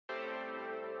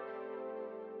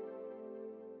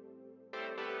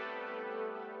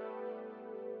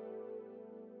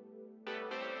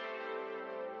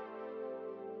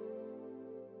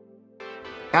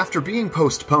After being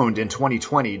postponed in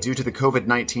 2020 due to the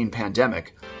COVID-19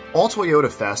 pandemic, All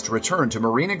Toyotafest returned to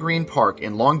Marina Green Park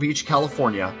in Long Beach,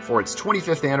 California for its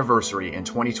 25th anniversary in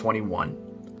 2021.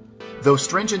 Though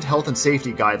stringent health and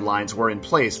safety guidelines were in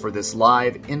place for this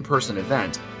live, in-person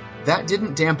event, that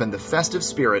didn't dampen the festive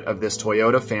spirit of this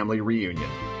Toyota family reunion.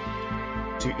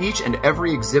 To each and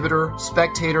every exhibitor,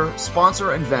 spectator,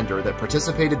 sponsor, and vendor that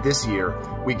participated this year,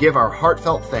 we give our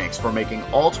heartfelt thanks for making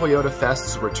All Toyota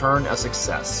Fest's return a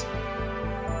success.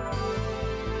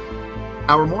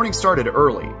 Our morning started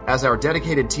early as our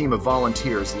dedicated team of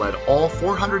volunteers led all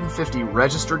 450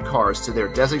 registered cars to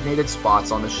their designated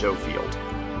spots on the show field.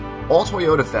 All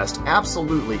Toyota Fest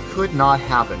absolutely could not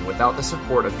happen without the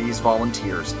support of these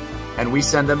volunteers, and we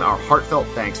send them our heartfelt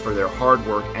thanks for their hard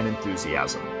work and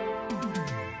enthusiasm.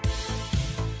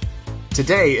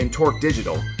 Today in TORC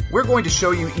Digital, we're going to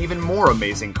show you even more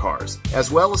amazing cars, as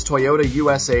well as Toyota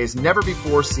U.S.A.'s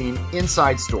never-before-seen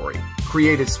inside story,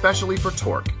 created specially for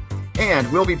TORC, and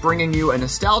we'll be bringing you a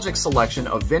nostalgic selection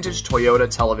of vintage Toyota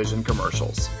television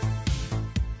commercials.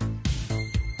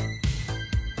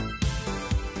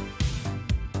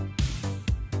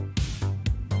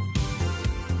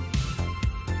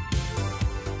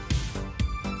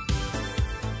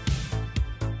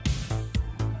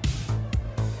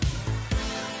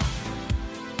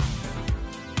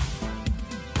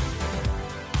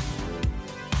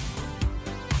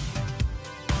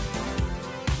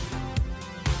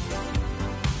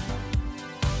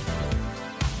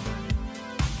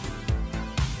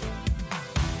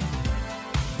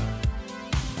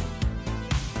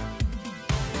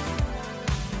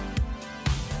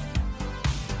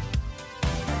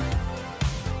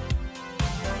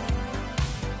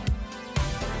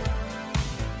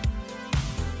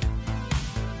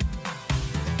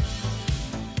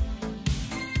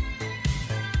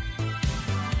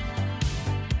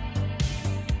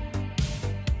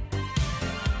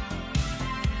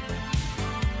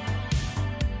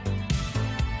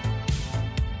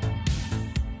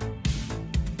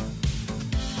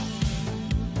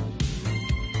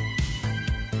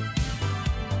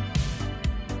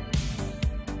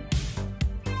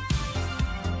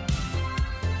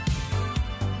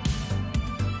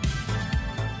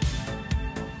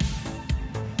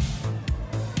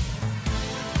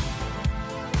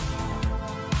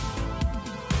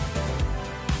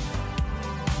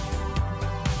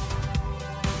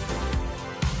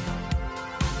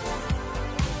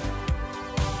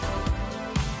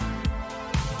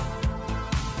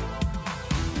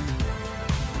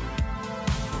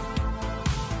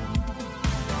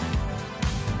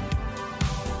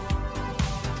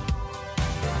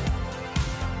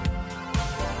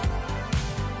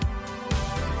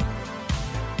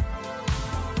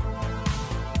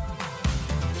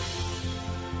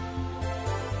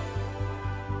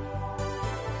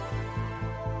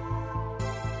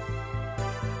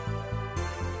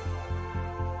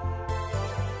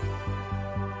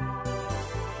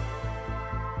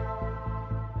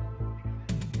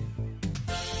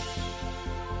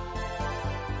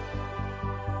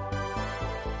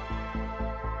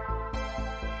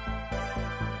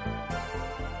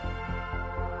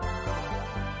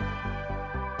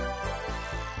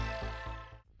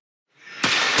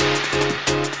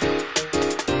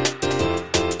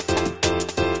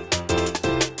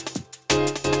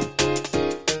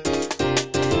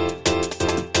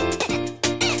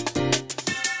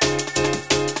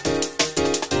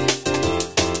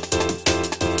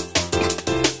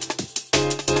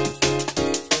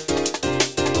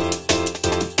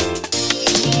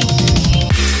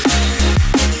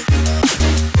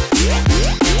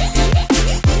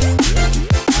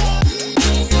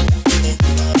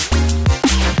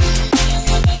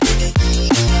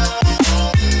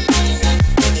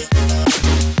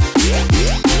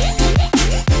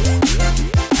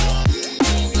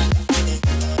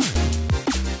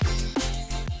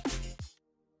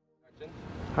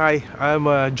 Hi,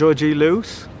 I'm Joji.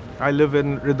 I live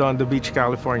in Redondo Beach,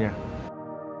 California.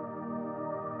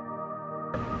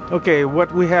 Okay,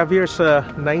 what we have here is a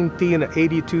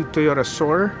 1982 Toyota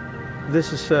Soarer.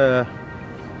 This is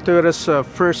Toyota's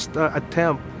first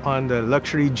attempt on the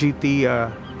luxury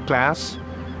GT class.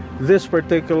 This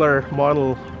particular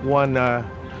model won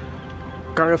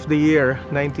Car of the Year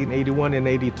 1981 and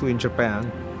 82 in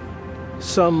Japan.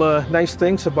 Some nice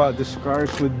things about this car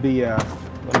would be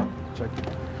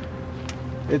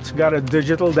it's got a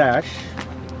digital dash.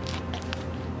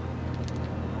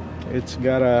 It's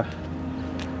got a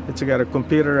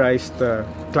computerized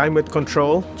climate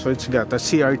control, so it's got a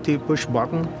CRT push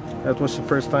button. That was the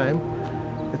first time.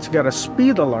 It's got a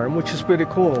speed alarm, which is pretty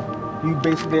cool. You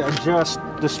basically adjust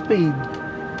the speed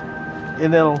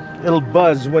and it'll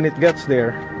buzz when it gets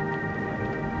there.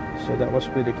 So that was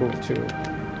pretty cool too.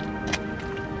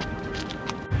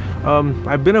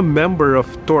 I've been a member of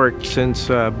TORC since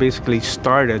basically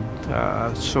started,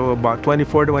 so about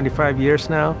 24-25 years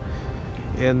now.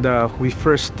 And we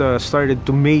first started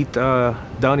to meet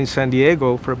down in San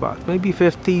Diego for about maybe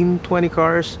 15-20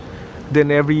 cars. Then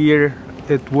every year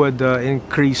it would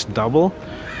increase double,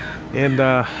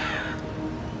 and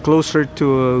closer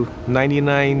to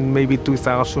 99, maybe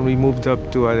 2000, we moved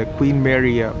up to the Queen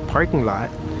Mary parking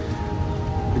lot.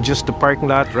 Just the parking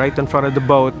lot right in front of the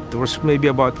boat. There was maybe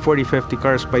about 40-50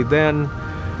 cars by then.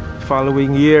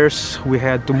 Following years, we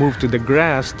had to move to the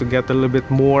grass to get a little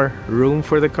bit more room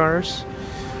for the cars.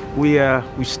 We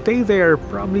stayed there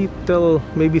probably till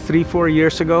maybe 3-4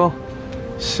 years ago,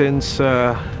 since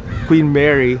Queen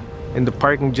Mary and the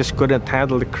parking just couldn't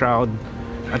handle the crowd.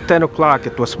 At 10 o'clock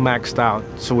it was maxed out,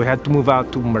 so we had to move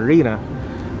out to Marina,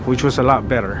 which was a lot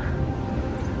better.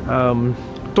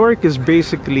 TORC is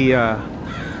basically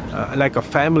like a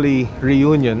family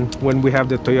reunion when we have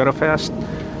the Toyota Fest.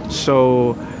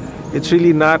 So it's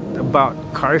really not about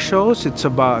car shows, it's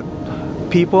about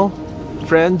people,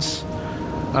 friends.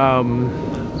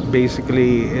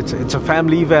 Basically it's a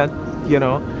family event, you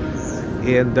know,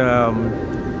 and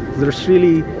there's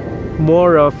really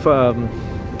more of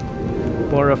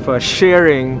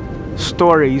sharing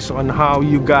stories on how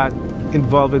you got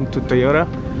involved into Toyota.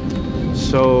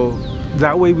 So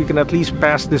that way we can at least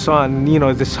pass this on, you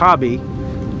know, this hobby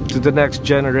to the next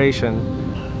generation.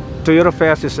 Toyota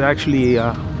Fest is actually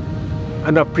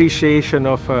an appreciation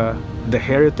of the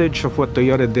heritage of what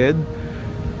Toyota did,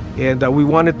 and we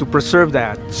wanted to preserve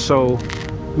that. So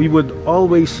we would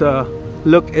always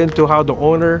look into how the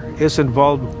owner is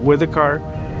involved with the car,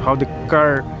 how the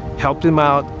car helped him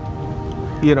out,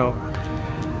 you know,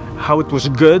 how it was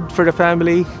good for the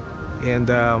family, and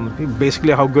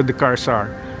basically how good the cars are.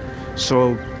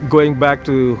 So going back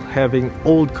to having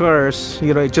old cars,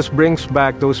 you know, it just brings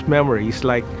back those memories.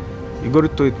 Like you go to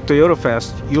Toyota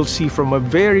Fest, you'll see from a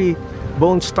very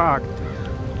bone stock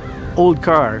old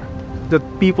car that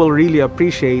people really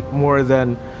appreciate more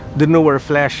than the newer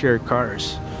flashier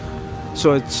cars.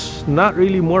 So it's not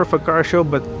really more of a car show,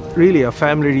 but really a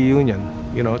family reunion,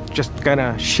 you know, just kind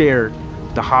of share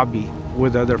the hobby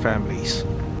with other families.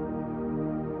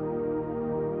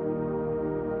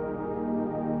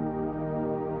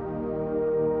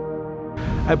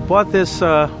 I bought this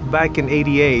back in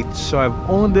 '88, so I've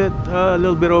owned it a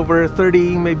little bit over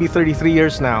 30, maybe 33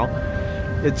 years now.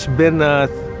 It's been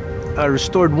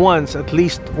restored once, at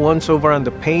least once over on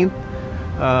the paint.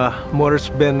 Motor's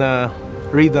been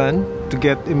redone to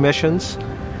get emissions.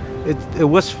 It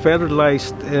was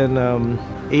federalized in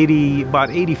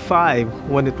about 85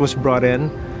 when it was brought in.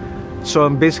 So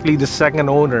I'm basically the second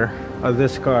owner of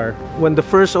this car. When the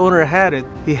first owner had it,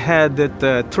 he had it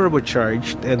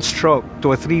turbocharged and stroked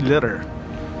to a 3-liter.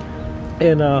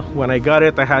 And when I got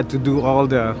it, I had to do all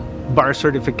the bar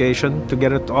certification to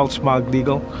get it all smog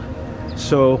legal.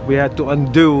 So we had to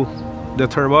undo the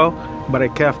turbo, but I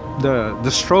kept the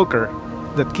stroker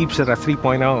that keeps it at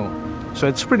 3.0. So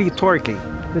it's pretty torquey.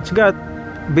 It's got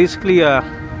basically a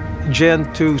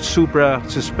Gen 2 Supra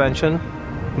suspension,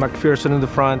 McPherson in the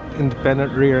front,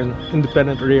 independent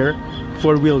rear,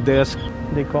 4-wheel disc.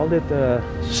 They called it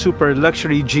Super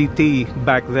Luxury GT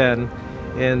back then,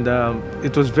 and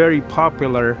it was very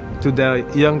popular to the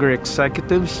younger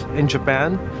executives in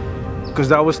Japan because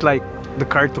that was like the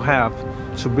car to have.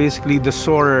 So basically the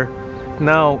Soarer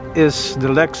now is the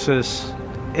Lexus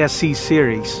SC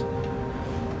series.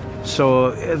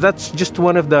 So that's just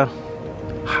one of the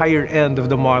higher end of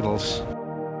the models.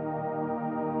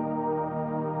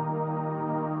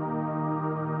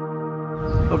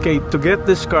 Okay, to get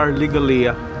this car legally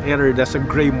entered as a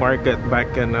gray market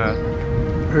back in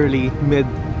early mid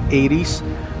 80s,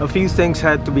 a few things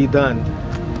had to be done.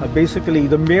 Basically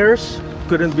the mirrors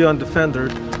couldn't be on the fender,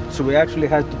 so we actually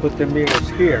had to put the mirrors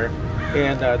here,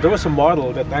 and there was a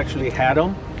model that actually had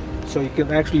them, so you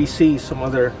can actually see some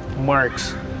other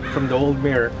marks from the old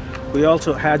mirror. We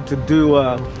also had to do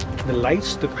the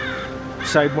lights, the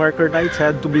side marker lights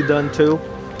had to be done too.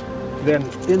 Then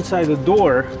inside the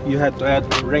door you had to add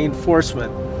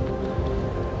reinforcement.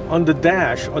 On the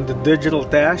dash, on the digital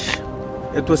dash,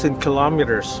 it was in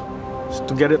kilometers. So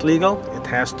to get it legal, it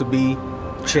has to be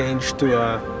changed to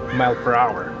mile per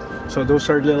hour. So those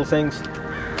are little things.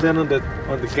 Then on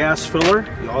the gas filler,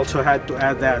 you also had to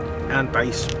add that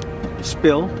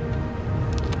anti-spill.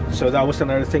 So that was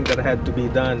another thing that had to be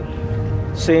done.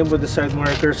 Same with the side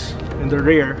markers in the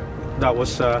rear, that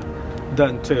was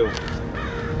done too.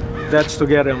 That's to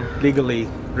get them legally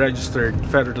registered,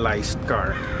 federalized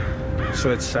car. So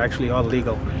it's actually all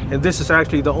legal. And this is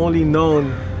actually the only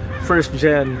known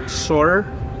first-gen Soarer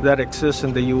that exists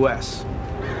in the US.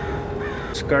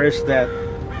 It's cars that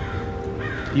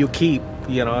you keep,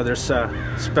 you know, there's a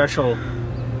special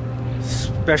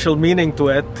meaning to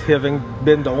it, having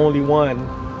been the only one.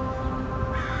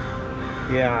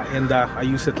 Yeah, and I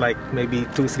use it like maybe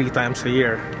 2-3 times a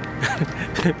year.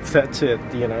 That's it,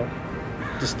 you know.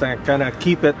 Just kind of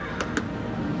keep it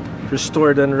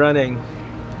restored and running,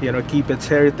 you know, keep its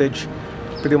heritage,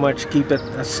 pretty much keep it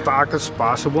as stock as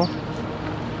possible.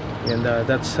 And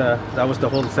that was the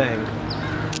whole thing.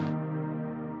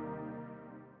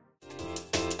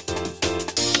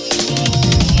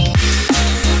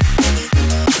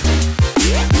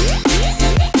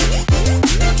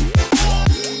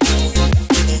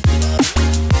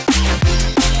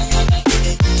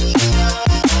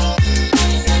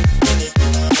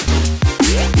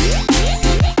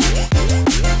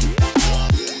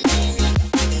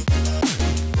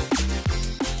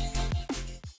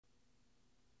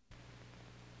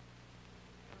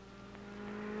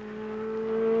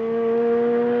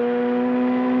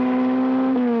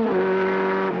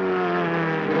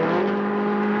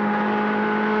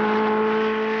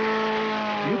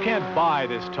 Buy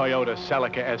this Toyota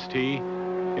Celica ST.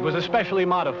 It was especially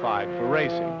modified for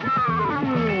racing.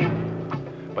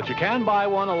 But you can buy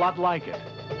one a lot like it.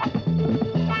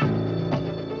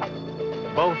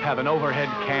 Both have an overhead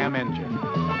cam engine.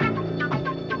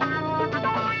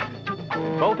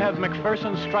 Both have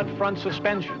McPherson strut front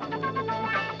suspension.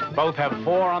 Both have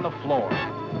 4 on the floor.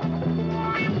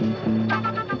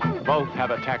 Both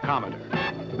have a tachometer.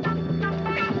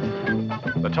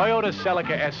 The Toyota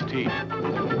Celica ST.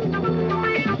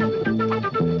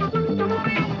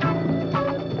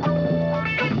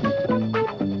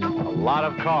 A lot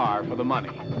of car for the money.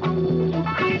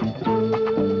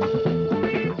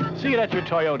 See it at your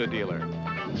Toyota dealer.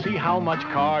 See how much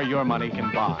car your money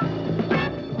can buy.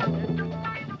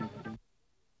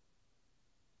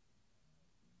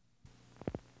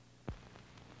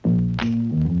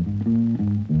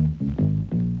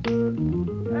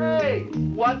 Hey,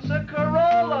 what's a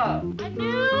Corolla? A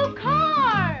new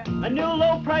car! A new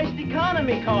low-priced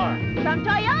economy car. From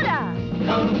Toyota.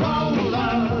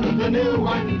 Corolla, the new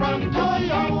one from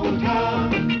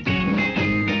Toyota.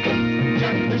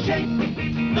 Check the shape,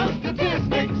 the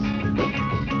statistics,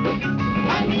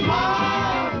 and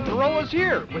smile. Corolla's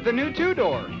here with a new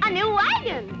 2-door. A new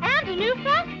wagon. And a new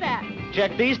fastback.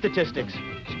 Check these statistics.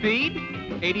 Speed,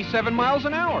 87 miles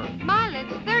an hour.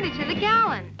 Mileage, 30 to the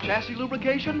gallon. Chassis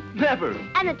lubrication? Never.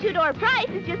 And the 2-door price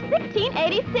is just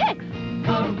 $16.86.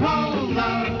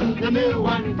 Corolla, the new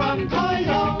one from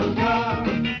Toyota.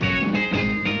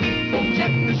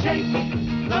 Check the shape,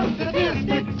 the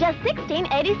statistics, Just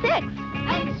 $16.86.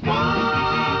 and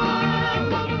smile.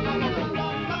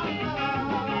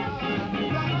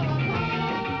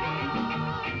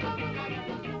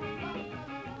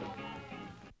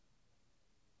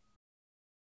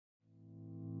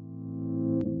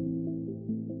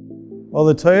 Well,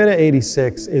 the Toyota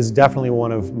 86 is definitely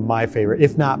one of my favorite,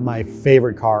 if not my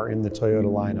favorite car in the Toyota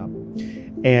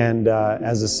lineup. And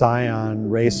as a Scion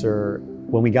racer,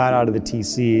 when we got out of the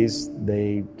TCs,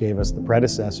 they gave us the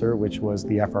predecessor, which was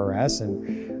the FRS.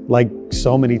 And like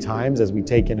so many times, as we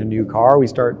take in a new car, we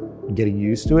start getting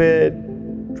used to it,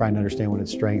 trying to understand what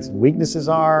its strengths and weaknesses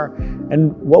are,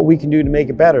 and what we can do to make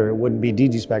it better. It wouldn't be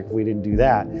DG-Spec if we didn't do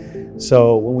that.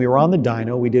 So when we were on the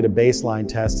dyno, we did a baseline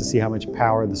test to see how much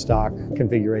power the stock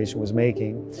configuration was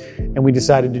making. And we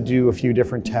decided to do a few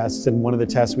different tests. And one of the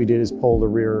tests we did is pull the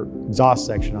rear exhaust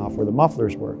section off where the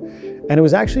mufflers were. And it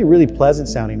was actually really pleasant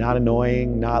sounding, not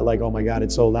annoying, not like, oh my God,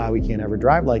 it's so loud, we can't ever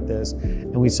drive like this.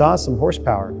 And we saw some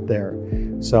horsepower there.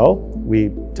 So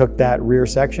we took that rear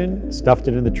section, stuffed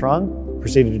it in the trunk,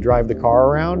 proceeded to drive the car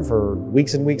around for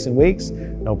weeks and weeks and weeks,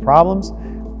 no problems.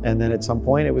 And then at some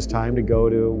point it was time to go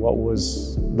to what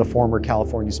was the former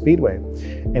California Speedway.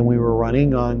 And we were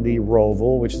running on the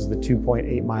Roval, which is the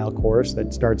 2.8 mile course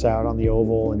that starts out on the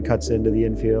oval and cuts into the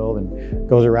infield and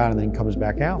goes around and then comes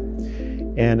back out.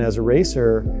 And as a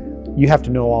racer, you have to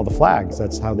know all the flags.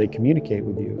 That's how they communicate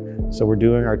with you. So we're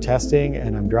doing our testing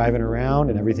and I'm driving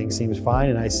around and everything seems fine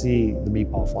and I see the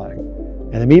meatball flag.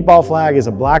 And the meatball flag is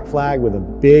a black flag with a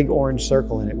big orange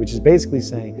circle in it, which is basically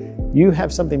saying you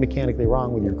have something mechanically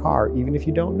wrong with your car, even if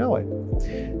you don't know it.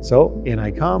 So in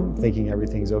I come, thinking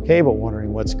everything's okay, but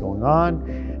wondering what's going on.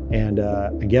 And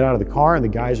I get out of the car and the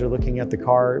guys are looking at the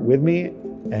car with me.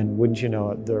 And wouldn't you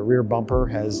know it, the rear bumper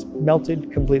has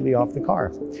melted completely off the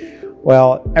car.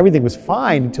 Well, everything was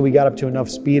fine until we got up to enough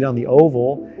speed on the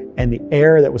oval and the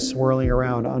air that was swirling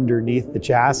around underneath the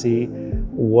chassis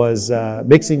was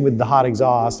mixing with the hot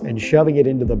exhaust and shoving it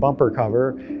into the bumper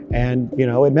cover, and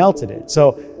it melted it.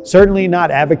 So certainly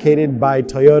not advocated by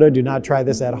Toyota. Do not try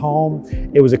this at home.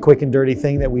 It was a quick and dirty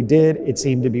thing that we did. It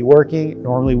seemed to be working.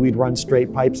 Normally we'd run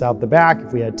straight pipes out the back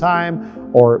if we had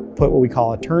time, or put what we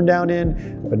call a turn down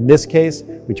in. But in this case,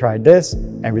 we tried this,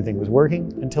 everything was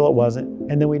working until it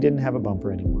wasn't, and then we didn't have a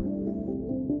bumper anymore.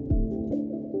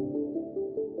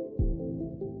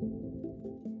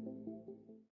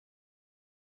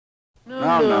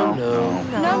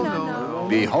 No.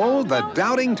 Behold the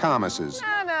doubting Thomases.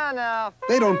 No.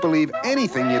 They don't believe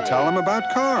anything you tell them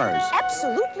about cars.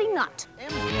 Absolutely not.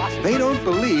 They don't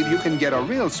believe you can get a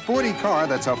real sporty car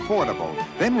that's affordable.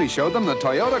 Then we showed them the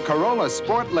Toyota Corolla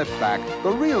Sport Liftback,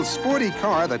 the real sporty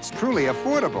car that's truly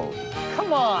affordable.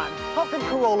 Come on. How can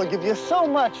Corolla give you so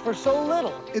much for so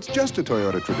little? It's just a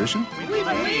Toyota tradition. We believe. We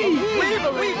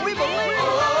believe. We believe.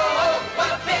 Oh,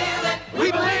 what a feeling.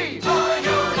 We believe.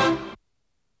 Toyota.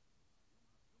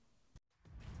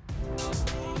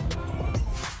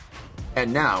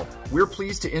 And now, we're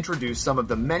pleased to introduce some of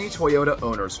the many Toyota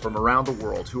owners from around the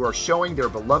world who are showing their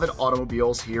beloved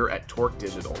automobiles here at TORC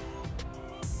Digital.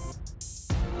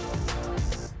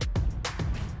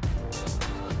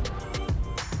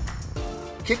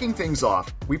 Kicking things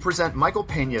off, we present Michael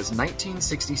Peña's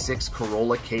 1966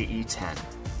 Corolla KE10.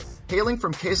 Hailing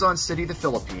from Quezon City, the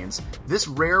Philippines, this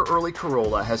rare early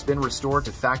Corolla has been restored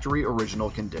to factory original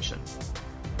condition.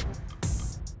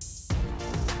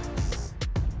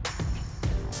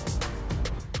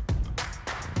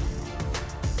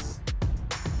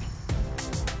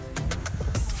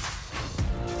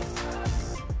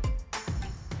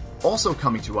 Also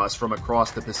coming to us from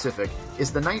across the Pacific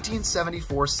is the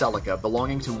 1974 Celica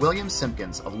belonging to William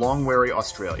Simpkins of Longwarry,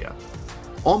 Australia.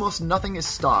 Almost nothing is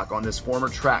stock on this former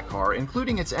track car,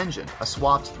 including its engine, a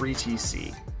swapped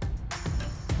 3TC.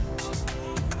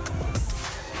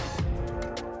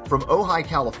 From Ojai,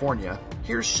 California,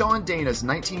 here's Sean Dana's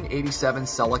 1987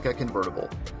 Celica convertible.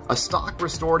 A stock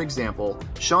restored example,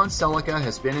 Sean Celica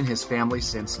has been in his family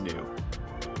since new.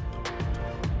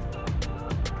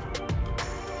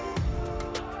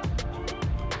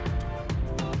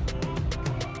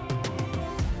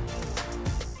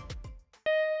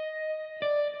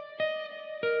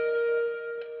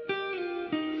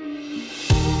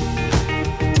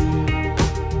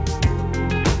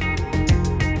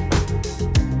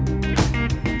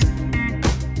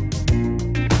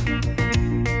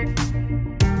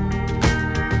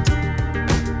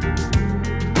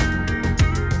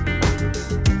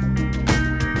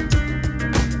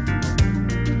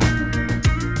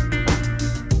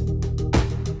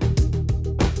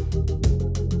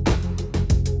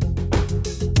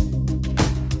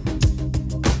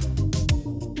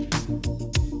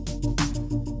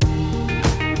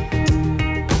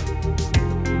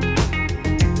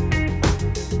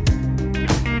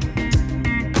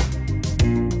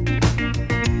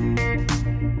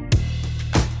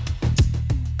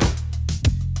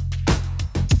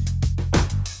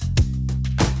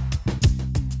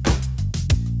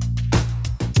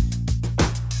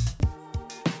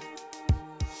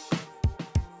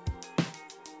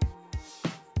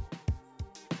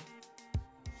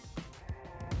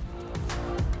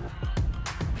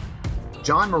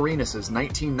 John Marinas'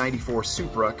 1994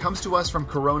 Supra comes to us from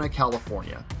Corona,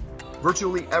 California.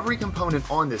 Virtually every component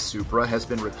on this Supra has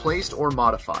been replaced or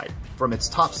modified, from its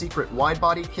top-secret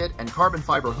wide-body kit and carbon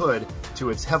fiber hood to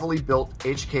its heavily built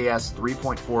HKS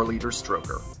 3.4-liter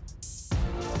stroker.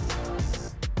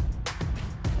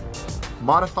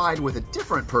 Modified with a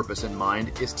different purpose in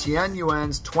mind is Tian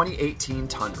Yuan's 2018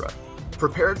 Tundra.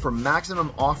 Prepared for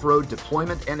maximum off-road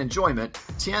deployment and enjoyment,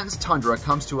 Tian's Tundra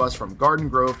comes to us from Garden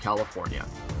Grove, California.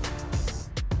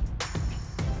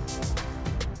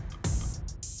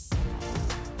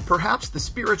 Perhaps the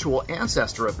spiritual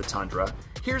ancestor of the Tundra,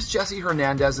 here's Jesse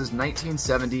Hernandez's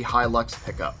 1970 HiLux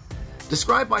pickup.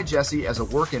 Described by Jesse as a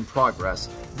work in progress,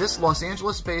 this Los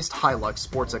Angeles-based HiLux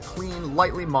sports a clean,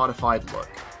 lightly modified look.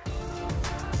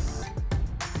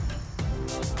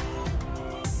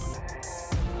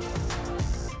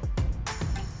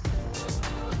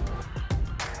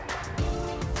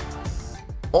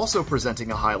 Also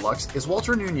presenting a HiLux is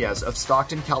Walter Nunez of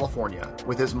Stockton, California,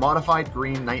 with his modified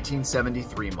green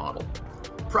 1973 model.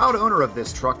 Proud owner of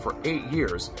this truck for 8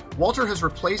 years, Walter has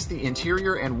replaced the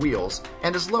interior and wheels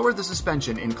and has lowered the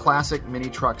suspension in classic mini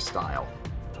truck style.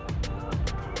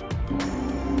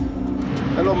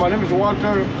 Hello, my name is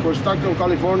Walter from Stockton,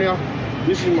 California.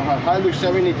 This is my HiLux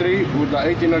 73 with the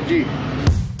 18RG.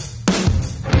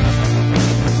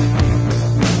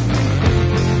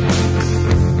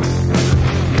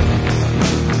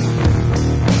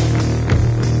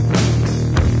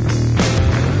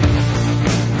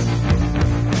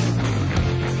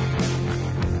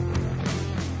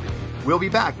 We'll be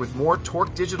back with more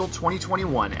TORC Digital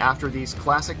 2021 after these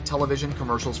classic television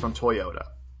commercials from Toyota.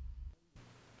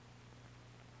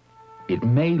 It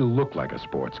may look like a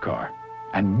sports car,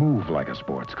 and move like a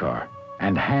sports car,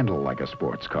 and handle like a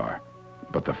sports car.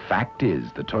 But the fact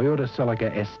is, the Toyota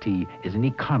Celica ST is an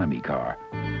economy car.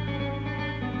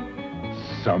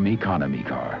 Some economy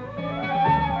car.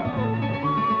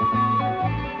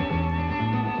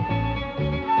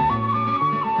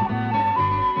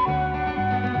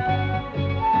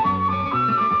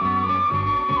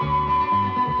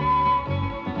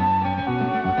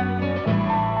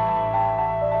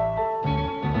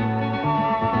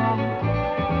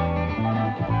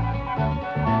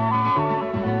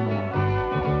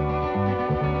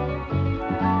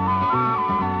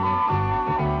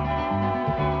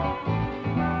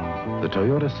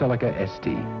 Toyota Celica ST.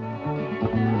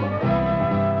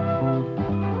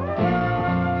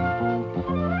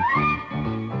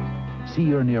 See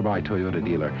your nearby Toyota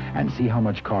dealer and see how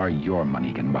much car your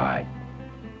money can buy.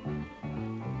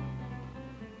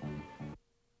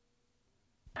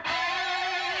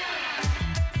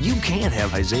 You can't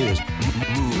have Isaiah's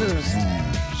moves.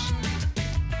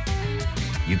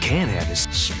 You can't have his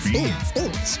speed.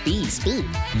 Speed.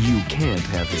 You can't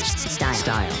have his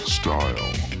Style.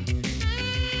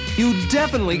 You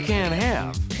definitely can't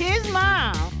have His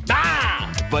mom.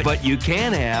 But you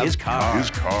can have his car.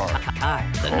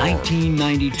 The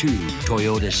 1992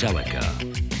 Toyota Celica.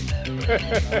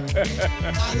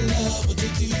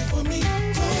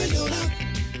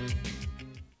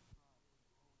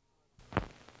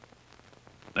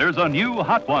 There's a new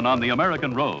hot one on the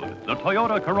American road, the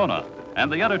Toyota Corolla. And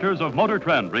the editors of Motor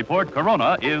Trend report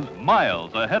Corolla is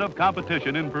miles ahead of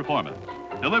competition in performance.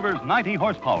 Delivers 90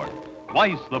 horsepower,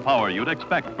 twice the power you'd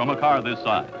expect from a car this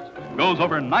size. Goes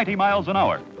over 90 miles an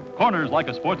hour, corners like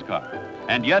a sports car.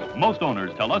 And yet, most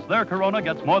owners tell us their Corolla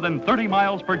gets more than 30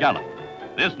 miles per gallon.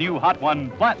 This new hot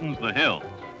one flattens the hills,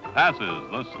 passes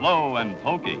the slow and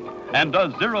pokey, and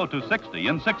does 0 to 60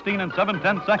 in 16 and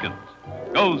 7/10 seconds.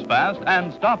 Goes fast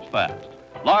and stops fast.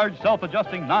 Large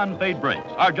self-adjusting non-fade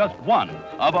brakes are just one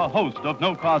of a host of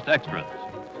no-cost extras.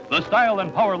 The style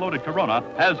and power-loaded Corolla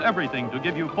has everything to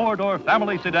give you four-door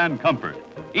family sedan comfort,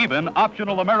 even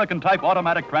optional American-type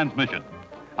automatic transmission.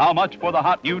 How much for the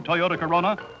hot new Toyota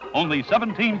Corolla? Only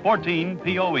 $17.14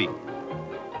 POE.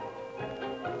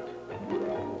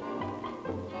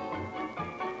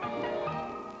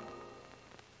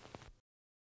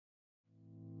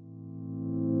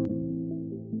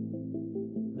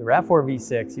 The RAV4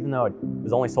 V6, even though it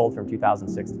was only sold from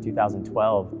 2006 to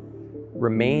 2012,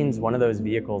 remains one of those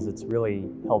vehicles that's really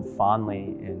held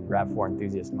fondly in RAV4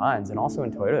 enthusiast minds and also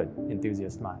in Toyota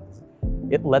enthusiast minds.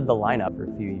 It led the lineup for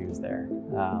a few years there.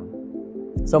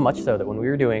 So much so that when we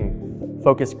were doing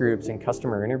focus groups and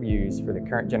customer interviews for the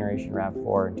current generation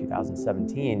RAV4 in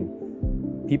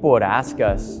 2017, people would ask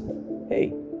us,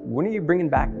 hey, when are you bringing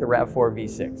back the RAV4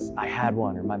 V6? I had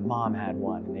one, or my mom had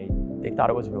one, and they thought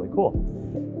it was really cool.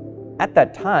 At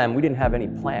that time, we didn't have any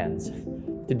plans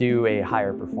to do a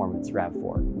higher performance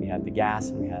RAV4. We had the gas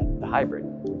and we had the hybrid,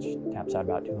 which taps out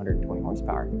about 220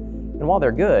 horsepower. And while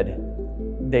they're good,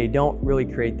 they don't really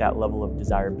create that level of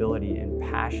desirability and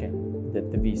passion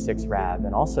that the V6 RAV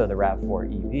and also the RAV4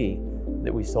 EV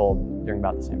that we sold during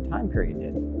about the same time period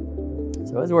did.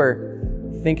 So as we're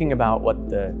thinking about what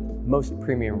the most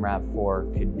premium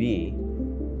RAV4 could be,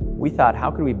 we thought,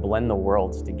 how could we blend the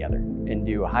worlds together and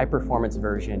do a high performance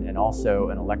version and also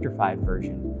an electrified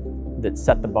version that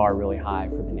set the bar really high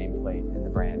for the nameplate and the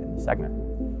brand and the segment.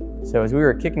 So as we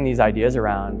were kicking these ideas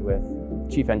around with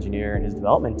chief engineer and his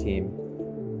development team,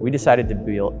 we decided to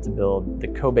build the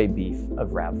Kobe beef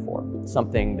of RAV4,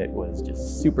 something that was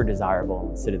just super desirable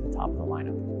and sit at the top of the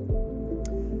lineup.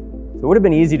 So it would have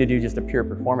been easy to do just a pure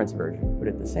performance version, but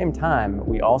at the same time,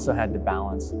 we also had to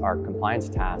balance our compliance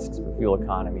tasks for fuel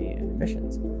economy and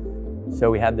emissions. So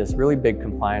we had this really big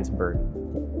compliance burden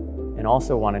and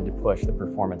also wanted to push the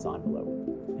performance envelope.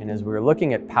 And as we were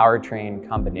looking at powertrain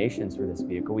combinations for this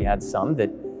vehicle, we had some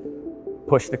that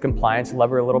pushed the compliance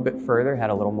lever a little bit further, had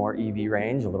a little more EV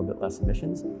range, a little bit less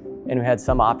emissions, and we had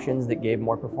some options that gave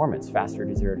more performance, faster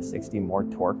to 0 to 60, more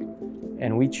torque,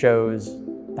 and we chose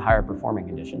the higher performing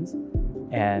editions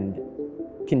and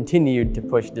continued to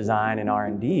push design and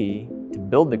R&D to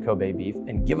build the Kobe beef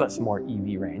and give us more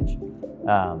EV range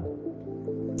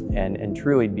and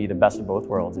truly be the best of both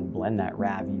worlds and blend that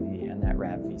RAV EV and that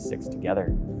RAV V6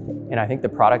 together. And I think the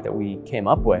product that we came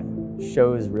up with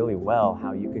shows really well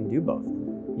how you can do both.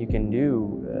 You can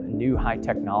do a new high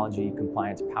technology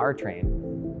compliance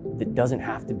powertrain that doesn't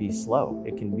have to be slow.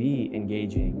 It can be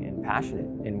engaging and passionate.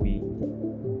 And we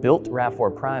built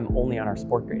RAV4 Prime only on our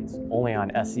sport grades, only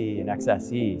on SE and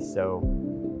XSE, so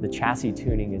the chassis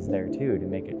tuning is there too to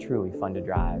make it truly fun to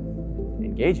drive,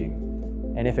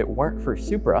 engaging. And if it weren't for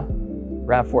Supra,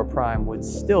 RAV4 Prime would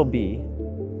still be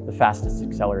the fastest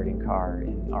accelerating car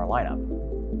in our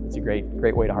lineup. It's a great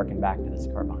way to harken back to this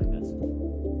car behind us.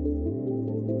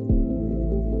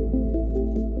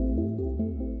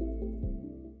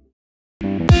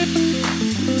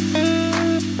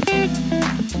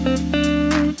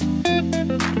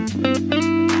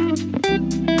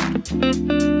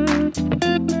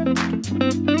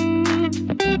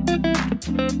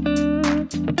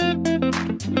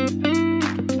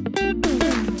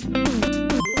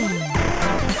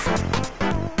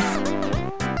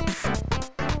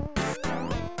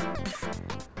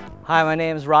 Hi, my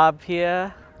name is Rob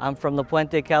Pia. I'm from La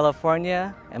Puente,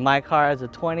 California, and my car is a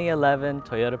 2011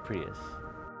 Toyota Prius.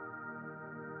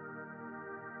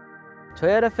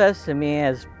 TOYOTAFest to me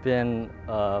has been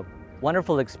a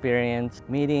wonderful experience,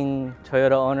 meeting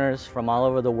Toyota owners from all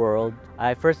over the world.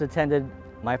 I first attended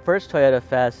my first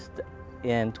TOYOTAFest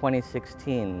in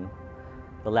 2016,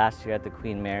 the last year at the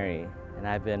Queen Mary, and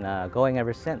I've been going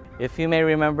ever since. If you may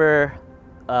remember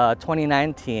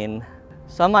 2019,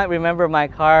 some might remember my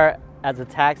car as a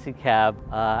taxi cab.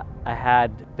 I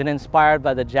had been inspired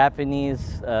by the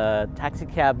Japanese taxi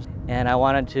cabs, and I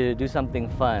wanted to do something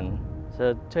fun.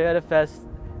 So TOYOTAFest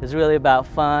is really about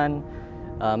fun,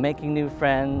 making new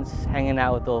friends, hanging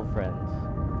out with old friends.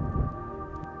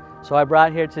 So I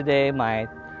brought here today my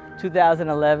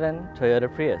 2011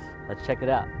 Toyota Prius. Let's check it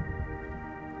out.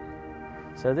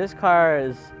 So this car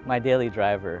is my daily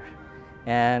driver,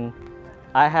 and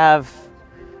I have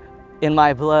in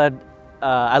my blood,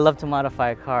 I love to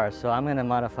modify cars, so I'm going to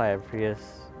modify a Prius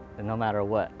no matter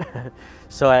what.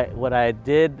 So what I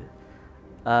did,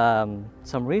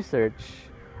 some research.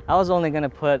 I was only going to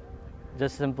put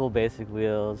just simple basic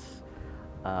wheels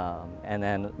and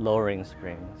then lowering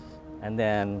springs. And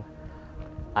then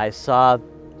I saw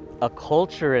a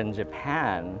culture in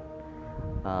Japan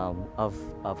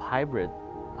of hybrid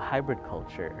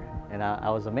culture, and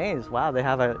I was amazed. Wow, they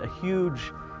have a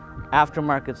huge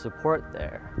aftermarket support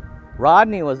there.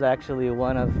 Rodney was actually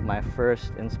one of my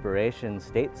first inspirations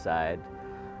stateside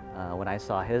when I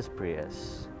saw his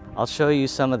Prius. I'll show you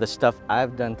some of the stuff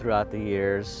I've done throughout the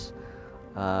years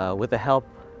with the help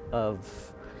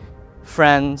of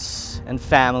friends and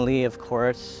family, of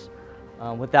course.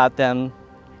 Without them,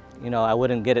 you know, I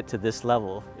wouldn't get it to this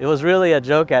level. It was really a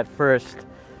joke at first.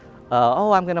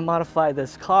 Oh, I'm gonna modify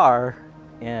this car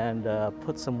and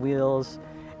put some wheels.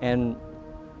 And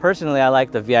personally, I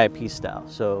like the VIP style,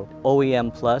 so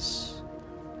OEM plus.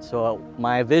 So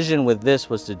my vision with this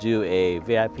was to do a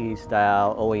VIP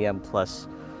style OEM plus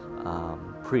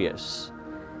Prius.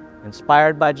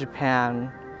 Inspired by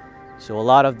Japan, so a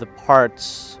lot of the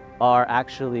parts are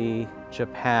actually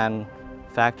Japan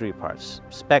factory parts,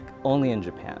 spec only in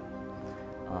Japan.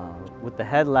 With the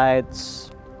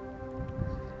headlights,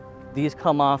 these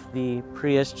come off the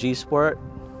Prius G Sport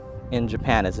in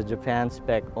Japan. It's a Japan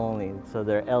spec only, so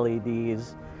they're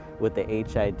LEDs with the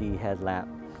HID headlamp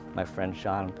my friend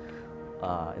Sean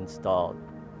installed.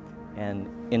 And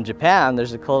in Japan,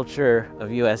 there's a culture of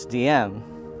USDM.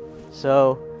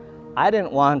 So I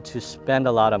didn't want to spend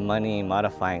a lot of money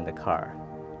modifying the car.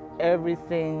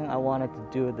 Everything I wanted to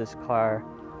do with this car,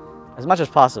 as much as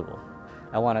possible,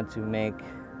 I wanted to make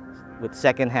with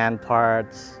secondhand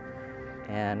parts.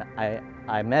 And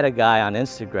I met a guy on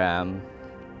Instagram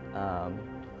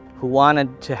who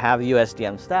wanted to have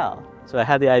USDM style. So I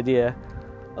had the idea,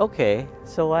 okay,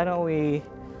 so why don't we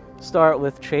start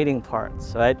with trading parts?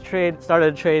 So I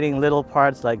started trading little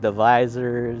parts like the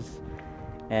visors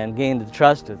and gained the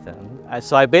trust with him.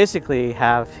 So I basically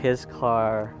have his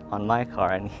car on my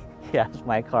car and he has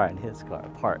my car and his car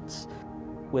parts.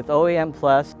 With OEM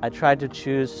Plus, I tried to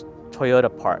choose Toyota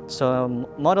parts. So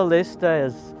Modelista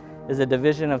is a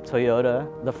division of Toyota.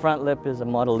 The front lip is a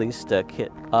Modelista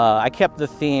kit. I kept the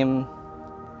theme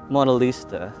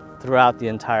Modelista throughout the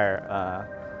entire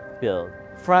build.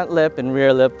 Front lip and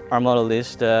rear lip are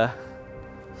Modelista,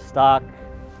 stock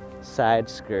side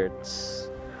skirts.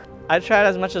 I tried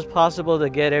as much as possible to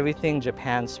get everything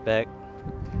Japan spec.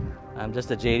 I'm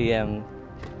just a JDM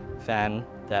fan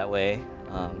that way.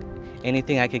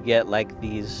 Anything I could get, like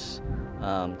these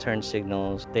turn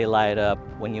signals, they light up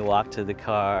when you walk to the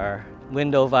car.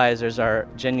 Window visors are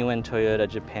genuine Toyota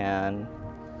Japan.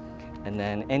 And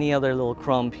then any other little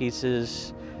chrome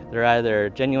pieces, they're either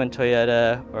genuine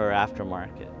Toyota or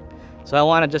aftermarket. So I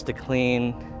wanted just a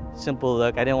clean, simple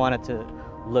look. I didn't want it to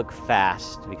look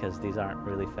fast because these aren't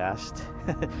really fast.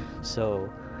 So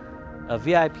a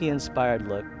VIP inspired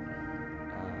look.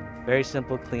 Very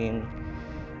simple, clean.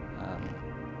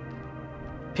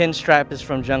 Pinstripe is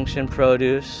from Junction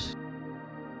Produce.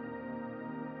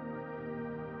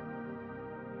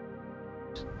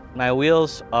 My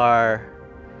wheels are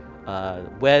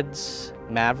Wed's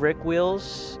Maverick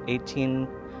wheels, 18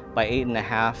 by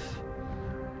 8.5,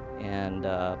 and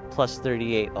plus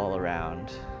 38 all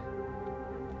around.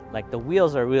 Like, the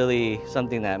wheels are really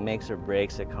something that makes or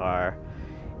breaks a car.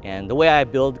 And the way I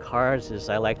build cars is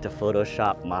I like to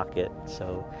Photoshop mock it.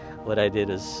 So what I did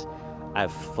is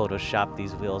I've Photoshopped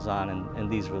these wheels on, and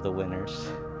these were the winners.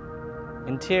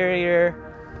 Interior,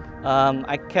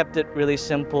 I kept it really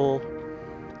simple.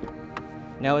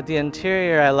 Now with the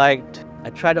interior, I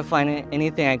tried to find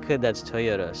anything I could that's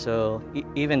Toyota. So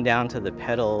even down to the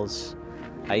pedals,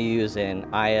 I use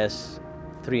an IS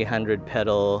 300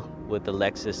 pedal with the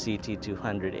Lexus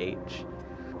CT200H.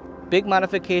 Big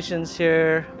modifications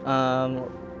here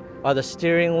are the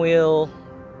steering wheel,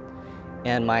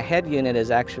 and my head unit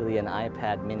is actually an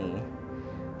iPad mini,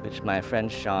 which my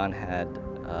friend Sean had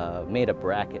made a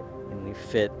bracket, and we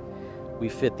fit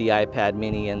the iPad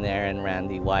mini in there and ran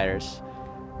the wires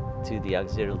to the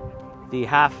auxiliary. The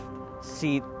half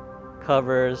seat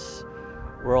covers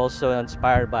were also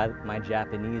inspired by my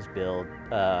Japanese build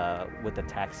with the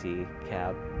taxi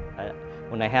cab.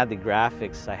 When I had the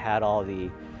graphics, I had all the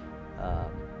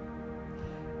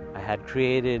I had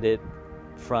created it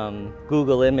from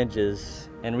Google Images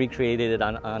and recreated it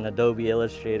on Adobe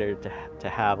Illustrator to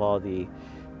have all the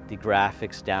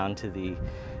graphics down to the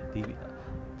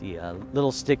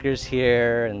little stickers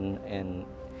here and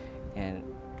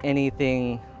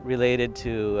anything related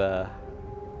to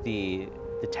the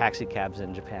taxi cabs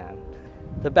in Japan.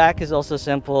 The back is also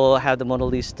simple. I have the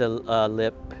Modelista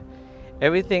lip.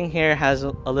 Everything here has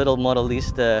a little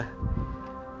Modelista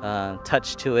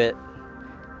touch to it.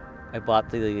 I bought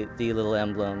the little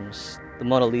emblems. The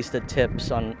Modelista tips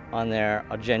on there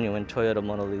are genuine Toyota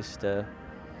Modelista.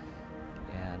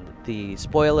 And the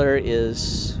spoiler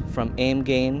is from Aim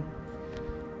Gain.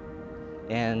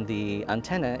 And the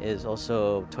antenna is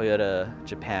also Toyota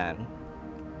Japan.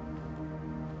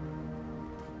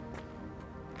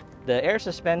 The air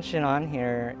suspension on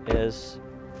here is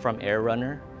from Air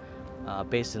Runner,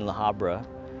 based in La Habra.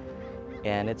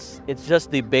 And it's just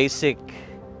the basic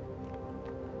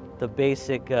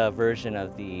version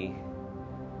of the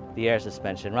air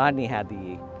suspension. Rodney had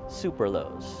the super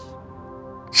lows.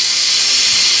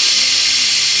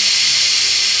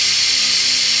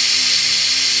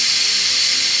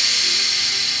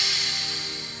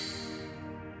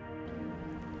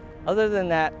 Other than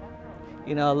that,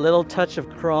 you know, a little touch of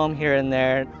chrome here and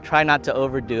there. Try not to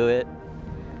overdo it.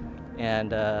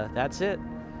 And that's it.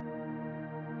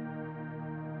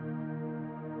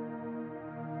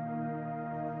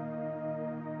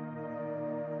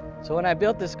 So when I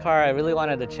built this car, I really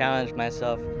wanted to challenge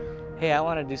myself. Hey, I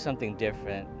want to do something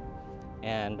different.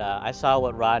 And I saw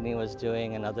what Rodney was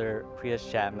doing and other Prius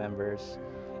chat members.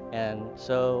 And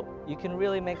so you can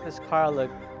really make this car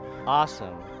look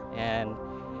awesome. And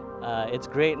it's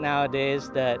great nowadays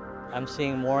that I'm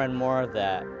seeing more and more of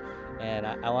that. And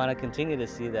I want to continue to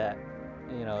see that,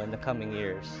 you know, in the coming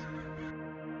years.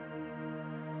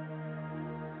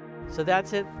 So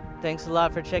that's it. Thanks a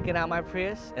lot for checking out my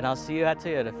Prius, and I'll see you at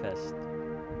Toyota Fest.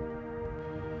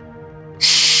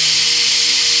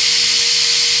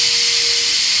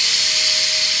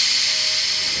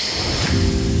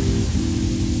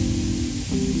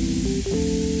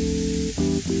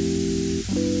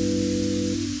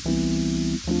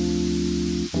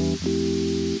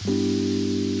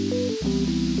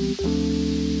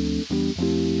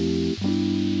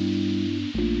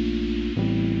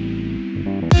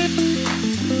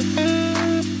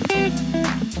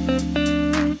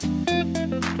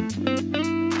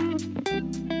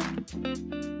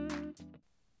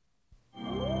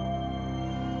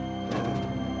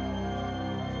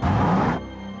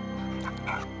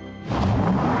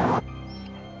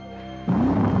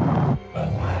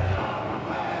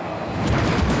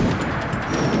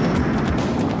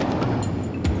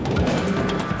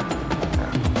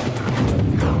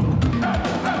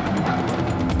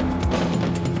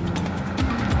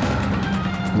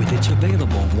 With its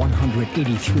available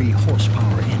 183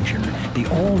 horsepower engine, the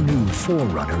all-new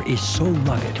 4Runner is so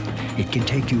rugged, it can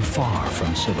take you far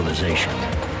from civilization.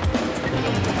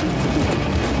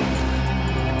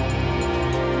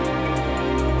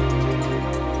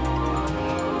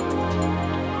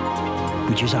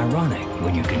 Which is ironic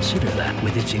when you consider that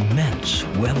with its immense,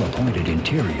 well-appointed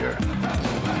interior,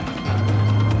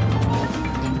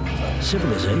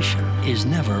 civilization is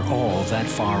never all that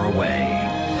far away.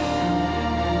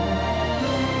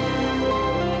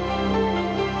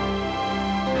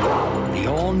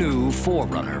 all-new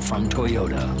 4Runner from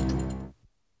Toyota.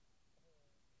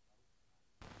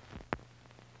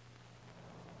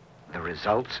 The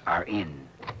results are in.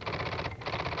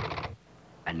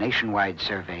 A nationwide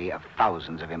survey of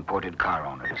thousands of imported car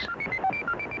owners.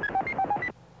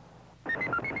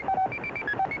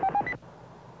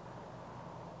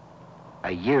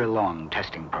 A year-long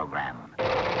testing program.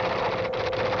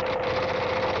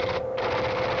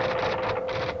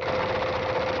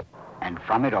 And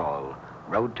from it all,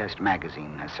 Road Test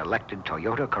Magazine has selected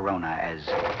Toyota Corona as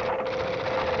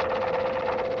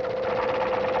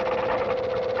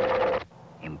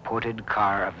Imported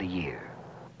Car of the Year.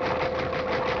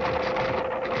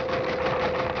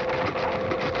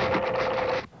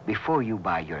 Before you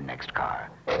buy your next car,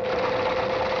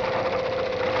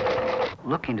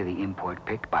 look into the import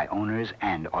pick by owners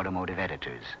and automotive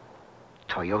editors.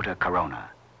 Toyota Corona,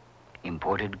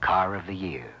 Imported Car of the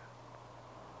Year.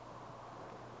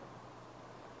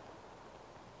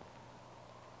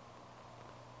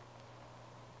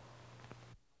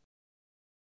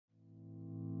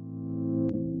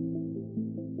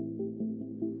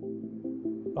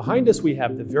 Behind us, we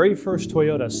have the very first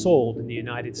Toyota sold in the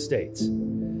United States.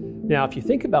 Now, if you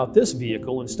think about this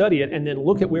vehicle and study it and then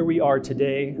look at where we are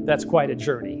today, that's quite a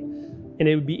journey. And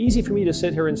it would be easy for me to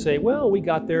sit here and say, well, we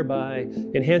got there by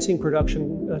enhancing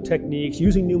production techniques,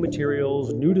 using new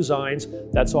materials, new designs.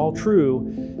 That's all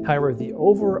true. However, the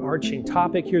overarching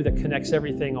topic here that connects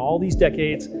everything all these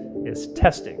decades is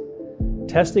testing.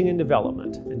 Testing and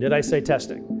development. And did I say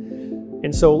testing?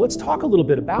 And so let's talk a little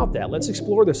bit about that. Let's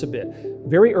explore this a bit.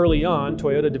 Very early on,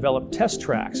 Toyota developed test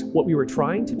tracks. What we were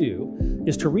trying to do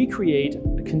is to recreate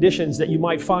conditions that you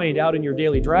might find out in your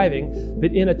daily driving,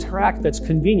 but in a track that's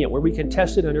convenient, where we can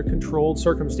test it under controlled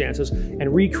circumstances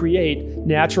and recreate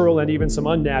natural and even some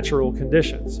unnatural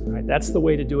conditions. Right? That's the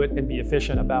way to do it and be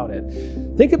efficient about it.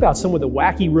 Think about some of the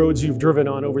wacky roads you've driven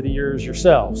on over the years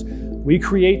yourselves. We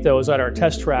create those at our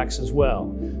test tracks as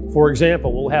well. For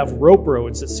example, we'll have rope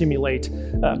roads that simulate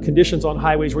conditions on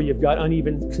highways where you've got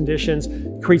uneven conditions,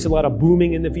 creates a lot of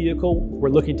booming in the vehicle. We're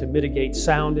looking to mitigate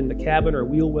sound in the cabin or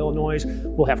wheel well noise.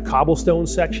 We'll have cobblestone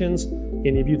sections.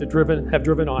 Any of you that have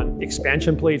driven on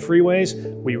expansion plate freeways,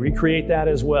 we recreate that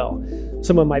as well.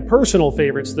 Some of my personal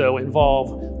favorites, though,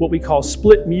 involve what we call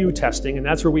split mu testing, and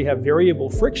that's where we have variable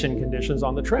friction conditions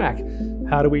on the track.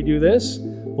 How do we do this?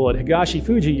 Well, at Higashi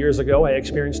Fuji years ago, I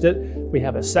experienced it. We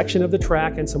have a section of the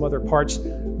track and some other parts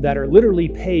that are literally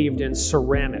paved in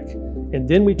ceramic. And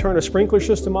then we turn a sprinkler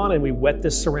system on and we wet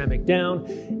this ceramic down,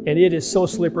 and it is so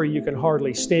slippery you can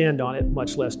hardly stand on it,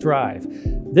 much less drive.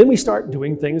 Then we start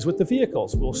doing things with the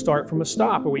vehicles. We'll start from a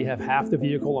stop where we have half the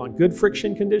vehicle on good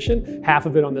friction condition, half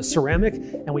of it on the ceramic,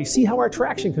 and we see how our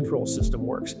traction control system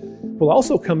works. We'll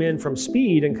also come in from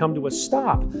speed and come to a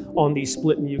stop on these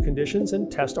split mu conditions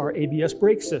and test our ABS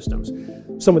brake systems.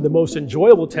 Some of the most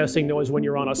enjoyable testing, though, is when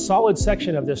you're on a solid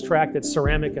section of this track that's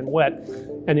ceramic and wet,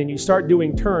 and then you start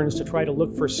doing turns to try to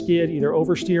look for skid, either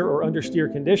oversteer or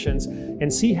understeer conditions,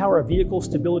 and see how our vehicle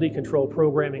stability control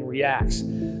programming reacts.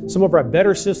 Some of our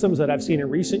better systems that I've seen in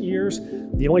recent years,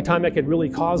 the only time I could really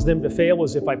cause them to fail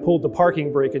was if I pulled the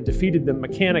parking brake and defeated them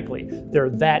mechanically. They're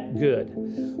that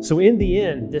good. So in the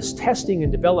end, this testing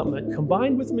and development,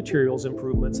 combined with materials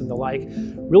improvements and the like,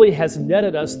 really has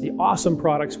netted us the awesome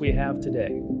products we have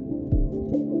today.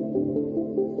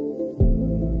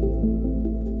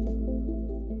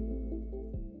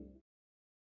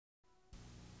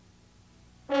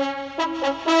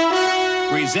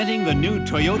 Presenting the new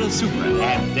Toyota Supra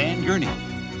and Dan Gurney.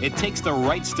 It takes the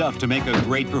right stuff to make a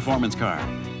great performance car.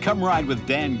 Come ride with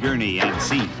Dan Gurney and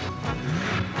see.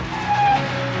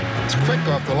 It's quick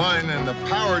off the line and the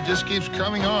power just keeps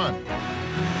coming on.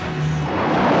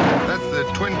 That's the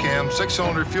twin-cam,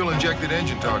 6-cylinder fuel-injected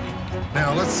engine talking.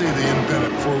 Now let's see the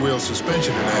independent four-wheel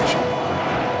suspension in action.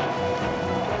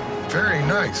 Very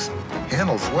nice.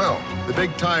 Handles well. The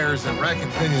big tires and rack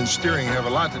and pinion steering have a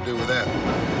lot to do with that.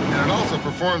 And it also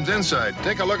performs inside.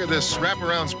 Take a look at this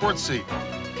wraparound sports seat.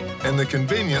 And the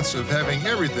convenience of having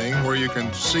everything where you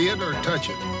can see it or touch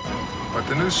it. But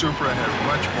the new Supra has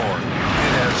much more.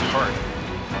 It has heart.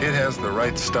 It has the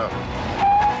right stuff.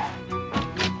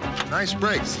 Nice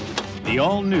brakes. The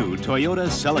all-new Toyota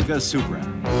Celica Supra.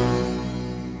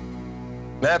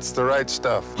 That's the right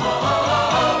stuff.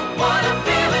 Oh, what a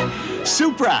feeling.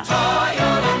 Supra.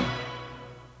 Toyota.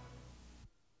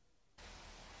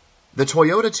 The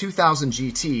Toyota 2000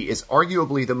 GT is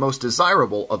arguably the most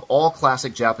desirable of all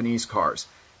classic Japanese cars,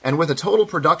 and with a total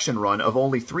production run of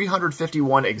only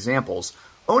 351 examples,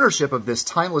 ownership of this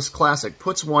timeless classic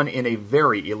puts one in a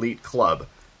very elite club.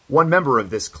 One member of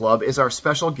this club is our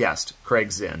special guest,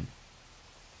 Craig Zinn.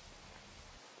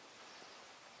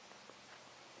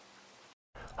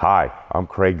 Hi, I'm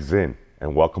Craig Zinn,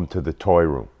 and welcome to the Toy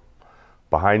Room.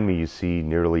 Behind me you see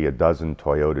nearly a dozen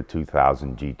Toyota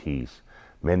 2000 GTs,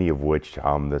 many of which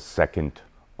I'm the second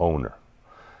owner.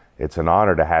 It's an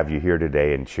honor to have you here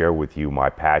today and share with you my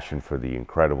passion for the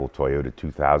incredible Toyota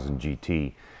 2000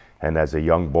 GT, and as a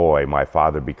young boy, my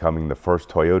father becoming the first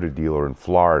Toyota dealer in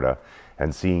Florida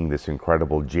and seeing this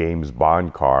incredible James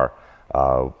Bond car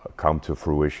come to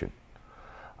fruition.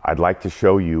 I'd like to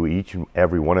show you each and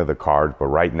every one of the cars, but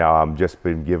right now I'm just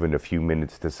been given a few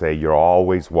minutes to say you're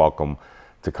always welcome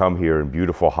to come here in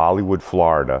beautiful Hollywood,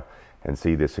 Florida, and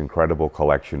see this incredible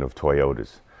collection of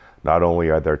Toyotas. Not only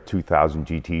are there 2000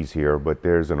 GTs here, but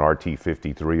there's an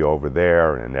RT53 over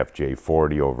there, and an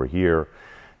FJ40 over here,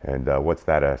 and what's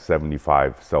that, a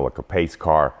 75 Celica pace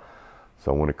car.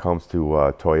 So when it comes to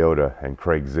Toyota and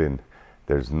Craig Zinn,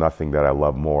 there's nothing that I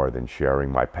love more than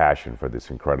sharing my passion for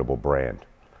this incredible brand.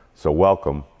 So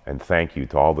welcome and thank you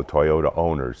to all the Toyota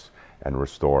owners and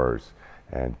restorers,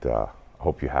 and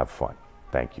hope you have fun.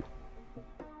 Thank you.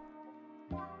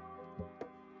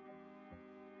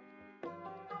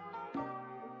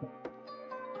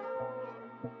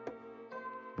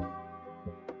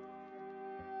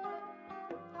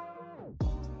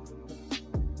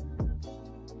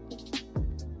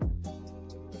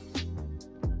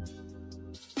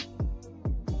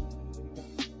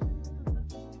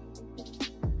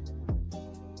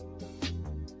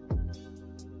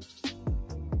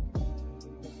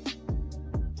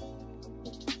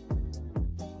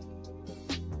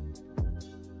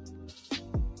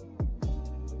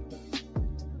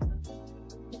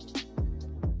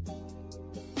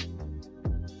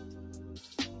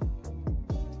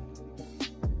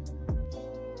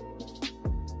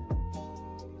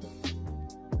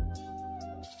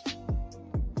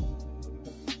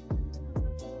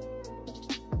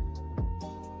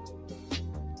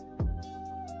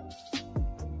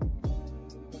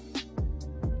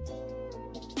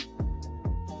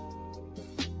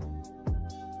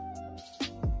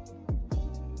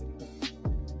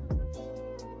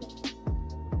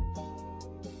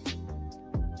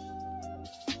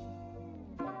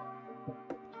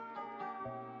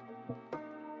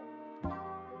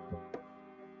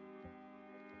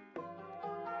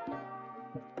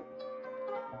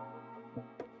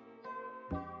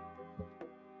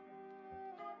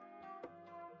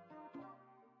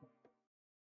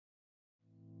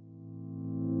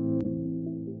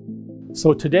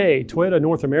 So today, Toyota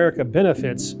North America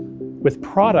benefits with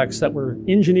products that were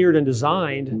engineered and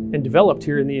designed and developed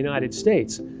here in the United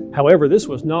States. However, this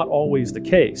was not always the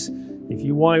case. If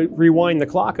you rewind the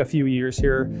clock a few years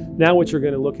here, now what you're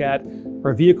going to look at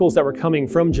are vehicles that were coming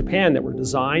from Japan that were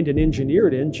designed and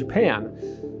engineered in Japan.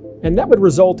 And that would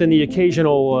result in the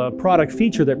occasional product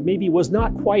feature that maybe was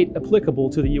not quite applicable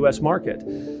to the US market.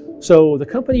 So the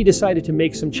company decided to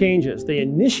make some changes. They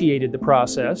initiated the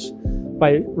process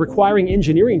by requiring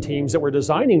engineering teams that were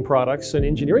designing products and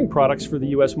engineering products for the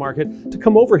US market to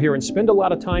come over here and spend a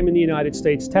lot of time in the United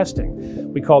States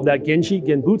testing. We called that Genji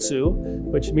Genbutsu,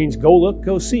 which means go look,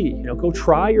 go see, go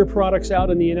try your products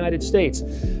out in the United States.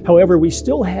 However, we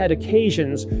still had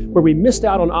occasions where we missed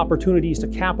out on opportunities to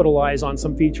capitalize on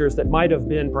some features that might have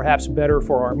been perhaps better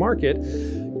for our market.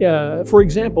 For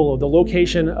example, the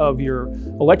location of your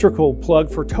electrical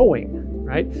plug for towing,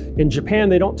 right? In Japan,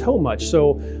 they don't tow much,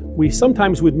 so we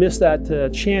sometimes would miss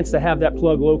that chance to have that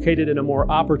plug located in a more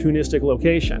opportunistic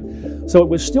location. So it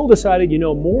was still decided,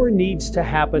 more needs to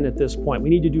happen at this point. We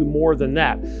need to do more than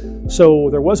that. So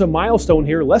there was a milestone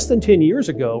here less than 10 years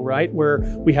ago, right, where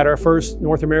we had our first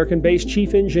North American-based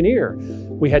chief engineer.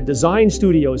 We had design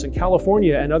studios in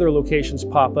California and other locations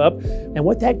pop up. And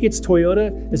what that gets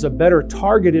Toyota is a better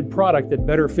targeted product that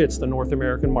better fits the North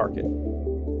American market.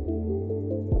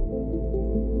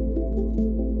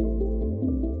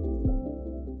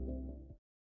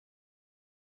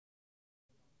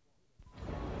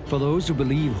 For those who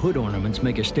believe hood ornaments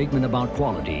make a statement about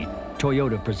quality,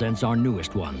 Toyota presents our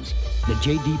newest ones, the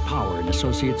J.D. Power and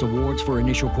Associates Awards for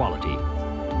Initial Quality.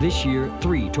 This year,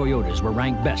 3 Toyotas were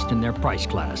ranked best in their price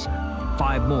class.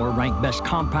 5 more ranked best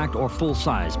compact or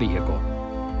full-size vehicle.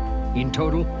 In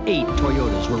total, 8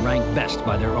 Toyotas were ranked best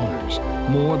by their owners,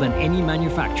 more than any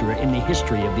manufacturer in the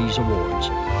history of these awards.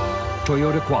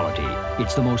 Toyota quality,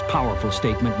 it's the most powerful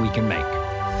statement we can make.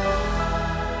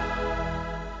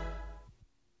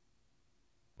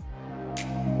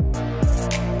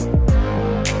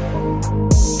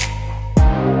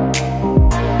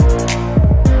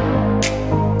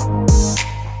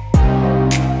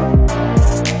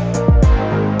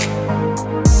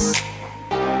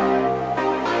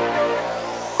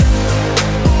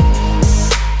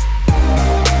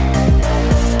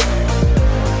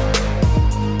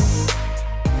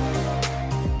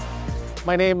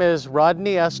 My name is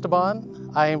Rodney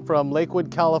Esteban. I am from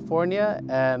Lakewood, California,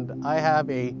 and I have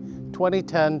a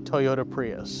 2010 Toyota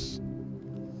Prius.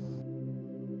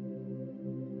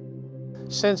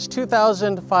 Since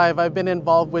 2005, I've been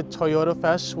involved with Toyota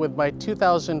Fest with my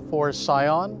 2004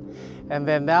 Scion, and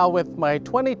then now with my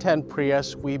 2010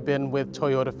 Prius, we've been with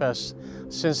Toyota Fest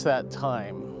since that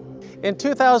time. In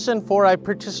 2004, I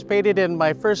participated in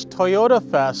my first Toyota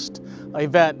Fest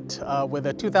event with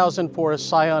a 2004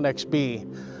 Scion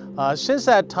XB. Since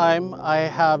that time, I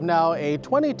have now a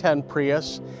 2010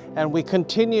 Prius, and we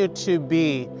continue to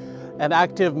be an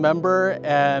active member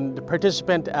and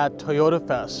participant at Toyota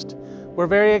Fest. We're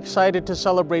very excited to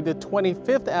celebrate the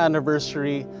 25th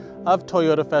anniversary of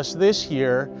Toyota Fest this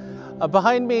year.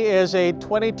 Behind me is a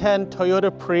 2010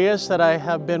 Toyota Prius that I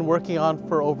have been working on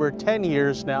for over 10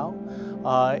 years now.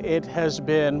 It has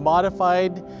been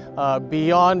modified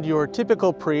beyond your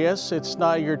typical Prius. It's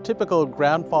not your typical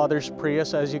grandfather's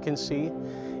Prius, as you can see.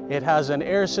 It has an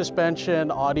air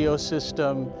suspension, audio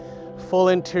system, full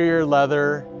interior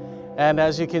leather, and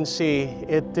as you can see,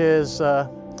 it is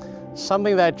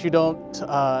something that you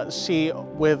don't see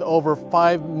with over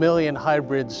 5 million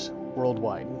hybrids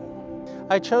worldwide.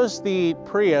 I chose the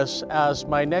Prius as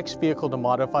my next vehicle to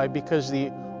modify because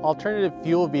the alternative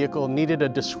fuel vehicle needed a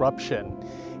disruption.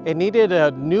 It needed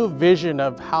a new vision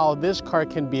of how this car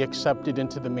can be accepted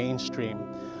into the mainstream.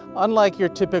 Unlike your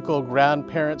typical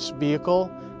grandparents' vehicle,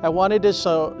 I wanted to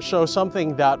show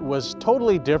something that was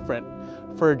totally different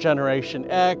for Generation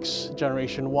X,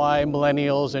 Generation Y,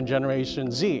 Millennials, and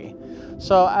Generation Z.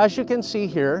 So as you can see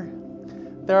here,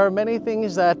 there are many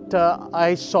things that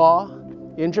I saw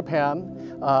in Japan,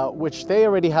 which they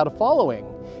already had a following.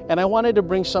 And I wanted to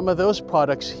bring some of those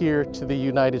products here to the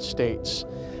United States.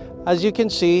 As you can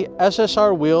see,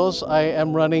 SSR wheels, I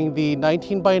am running the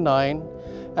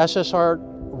 19x9 SSR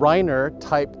Reiner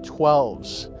Type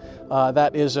 12s.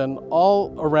 That is an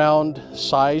all-around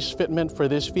size fitment for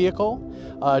this vehicle,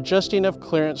 just enough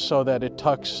clearance so that it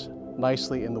tucks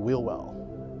nicely in the wheel well.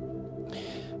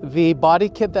 The body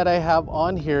kit that I have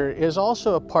on here is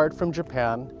also a part from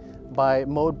Japan by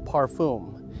Mode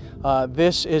Parfum.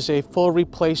 This is a full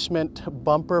replacement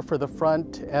bumper for the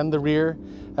front and the rear,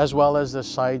 as well as the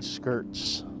side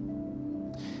skirts.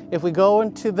 If we go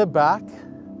into the back,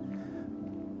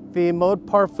 the Mode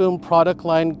Parfum product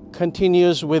line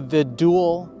continues with the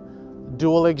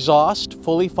dual exhaust,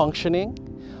 fully functioning.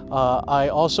 I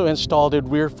also installed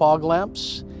rear fog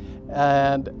lamps,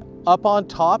 and up on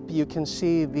top you can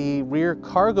see the rear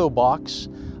cargo box,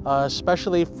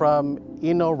 especially from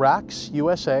Racks,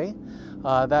 U.S.A.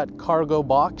 That cargo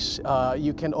box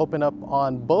you can open up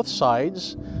on both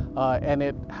sides, and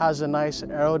it has a nice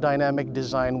aerodynamic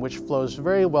design which flows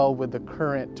very well with the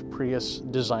current Prius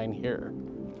design here.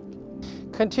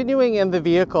 Continuing in the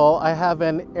vehicle, I have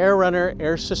an Air Runner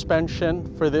air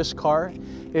suspension for this car.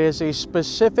 It is a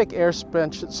specific air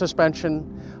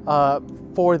suspension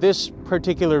for this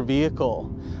particular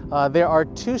vehicle. There are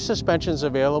two suspensions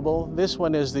available. This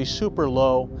one is the super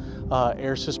low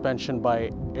air suspension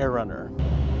by Air Runner.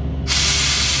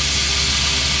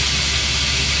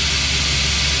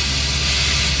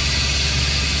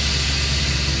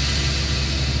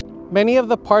 Many of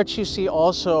the parts you see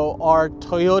also are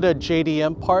Toyota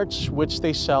JDM parts, which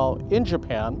they sell in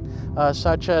Japan,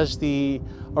 such as the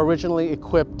originally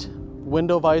equipped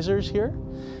window visors here.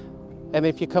 And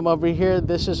if you come over here,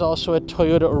 this is also a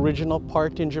Toyota original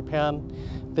part in Japan.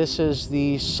 This is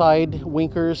the side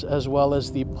winkers as well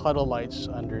as the puddle lights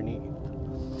underneath.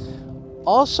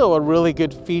 Also a really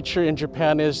good feature in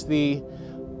Japan is the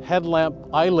headlamp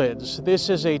eyelids. This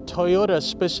is a Toyota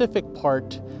specific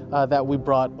part that we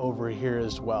brought over here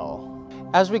as well.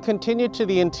 As we continue to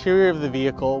the interior of the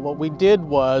vehicle, what we did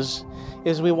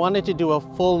is we wanted to do a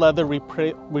full leather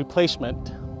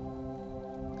replacement.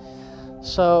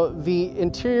 So the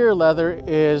interior leather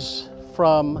is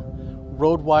from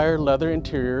Roadwire Leather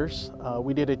Interiors.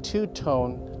 We did a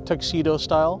two-tone tuxedo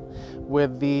style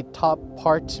with the top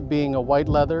part being a white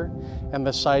leather and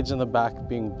the sides and the back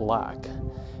being black.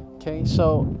 Okay,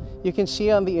 so you can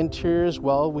see on the interior as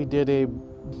well, we did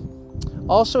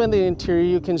also in the interior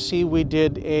you can see we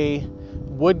did a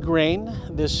wood grain.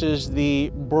 This is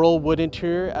the burl wood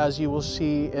interior, as you will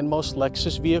see in most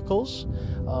Lexus vehicles.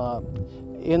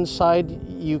 Inside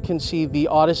you can see the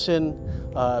Audison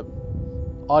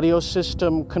audio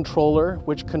system controller,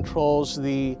 which controls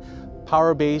the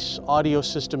power base audio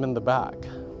system in the back.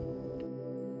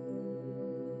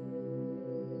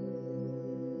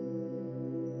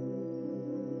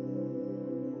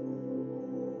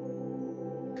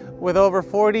 With over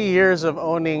 40 years of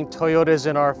owning Toyotas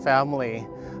in our family,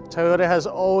 Toyota has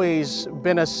always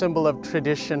been a symbol of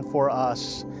tradition for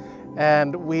us,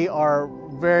 and we are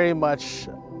very much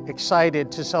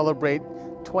excited to celebrate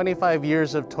 25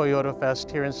 years of Toyota Fest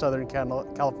here in Southern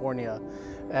California,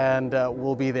 and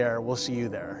we'll be there. We'll see you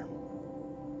there.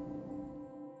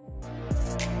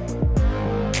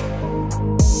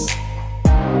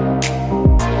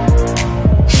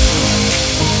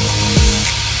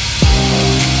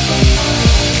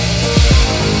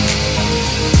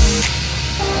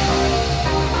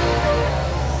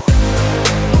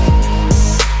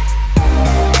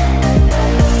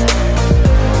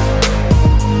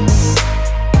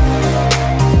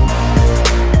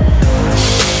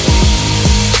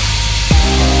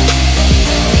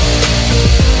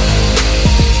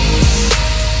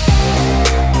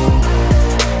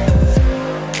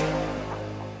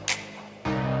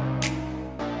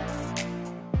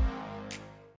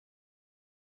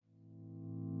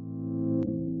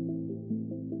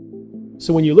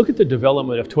 So when you look at the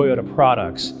development of Toyota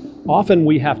products, often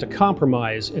we have to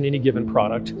compromise in any given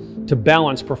product to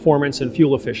balance performance and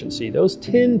fuel efficiency. Those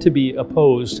tend to be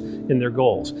opposed in their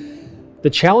goals. The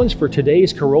challenge for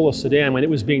today's Corolla sedan when it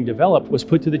was being developed was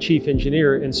put to the chief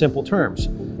engineer in simple terms.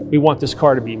 We want this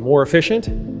car to be more efficient,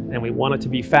 and we want it to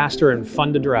be faster and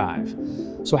fun to drive.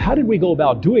 So how did we go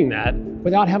about doing that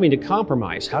without having to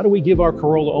compromise? How do we give our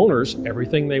Corolla owners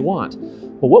everything they want?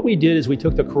 Well, what we did is we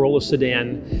took the Corolla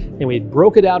sedan and we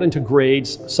broke it out into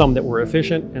grades, some that were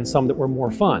efficient and some that were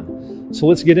more fun. So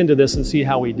let's get into this and see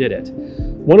how we did it.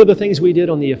 One of the things we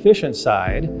did on the efficient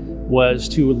side was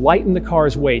to lighten the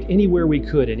car's weight anywhere we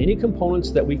could, in any components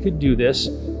that we could do this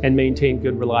and maintain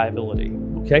good reliability,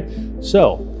 okay?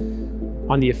 So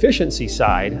on the efficiency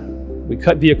side, we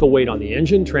cut vehicle weight on the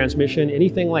engine, transmission,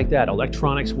 anything like that,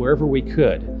 electronics, wherever we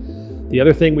could. The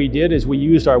other thing we did is we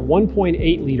used our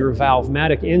 1.8 liter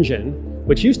Valvematic engine,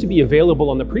 which used to be available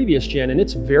on the previous gen, and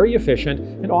it's very efficient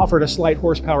and offered a slight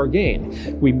horsepower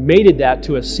gain. We mated that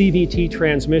to a CVT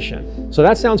transmission. So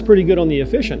that sounds pretty good on the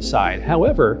efficient side.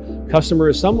 However,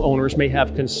 some owners may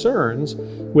have concerns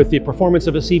with the performance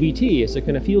of a CVT. Is it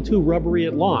going to feel too rubbery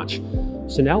at launch?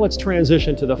 So now let's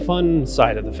transition to the fun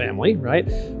side of the family, right?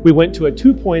 We went to a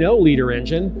 2.0 liter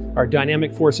engine. Our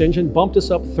dynamic force engine bumped us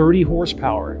up 30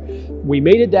 horsepower. We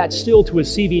mated that still to a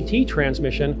CVT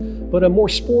transmission, but a more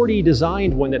sporty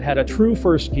designed one that had a true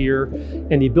first gear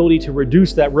and the ability to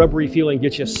reduce that rubbery feeling,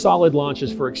 get you solid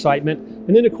launches for excitement.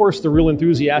 And then of course the real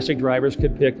enthusiastic drivers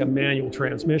could pick a manual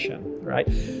transmission, right?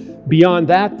 Beyond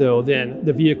that though, then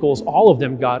the vehicles, all of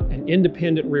them got an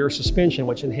independent rear suspension,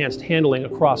 which enhanced handling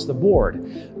across the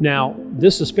board. Now,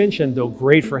 this suspension, though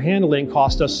great for handling,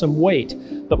 cost us some weight.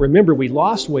 But remember, we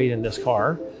lost weight in this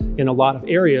car in a lot of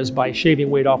areas by shaving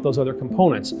weight off those other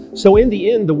components. So in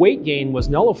the end, the weight gain was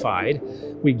nullified.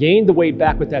 We gained the weight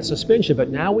back with that suspension, but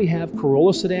now we have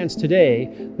Corolla sedans today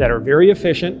that are very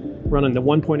efficient, running the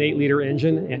 1.8 liter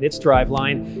engine and its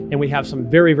driveline, and we have some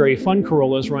very, very fun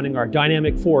Corollas running our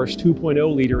Dynamic Force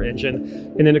 2.0 liter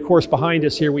engine. And then of course behind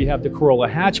us here we have the Corolla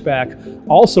hatchback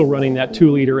also running that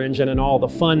 2 liter engine and all the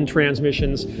fun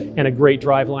transmissions and a great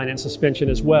driveline and suspension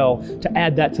as well to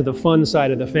add that to the fun side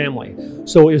of the family.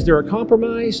 So is there a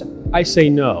compromise? I say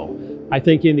no. I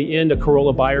think in the end, a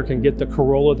Corolla buyer can get the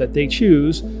Corolla that they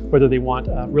choose, whether they want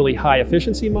a really high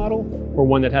efficiency model or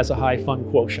one that has a high fun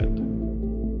quotient.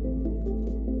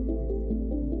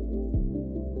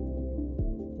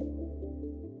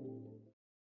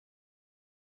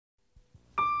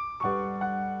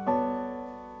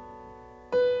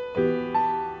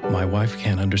 My wife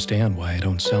can't understand why I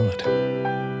don't sell it.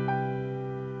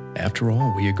 After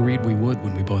all, we agreed we would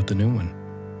when we bought the new one.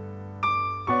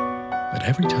 But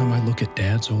every time I look at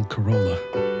Dad's old Corolla,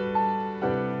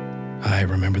 I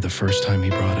remember the first time he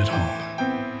brought it home.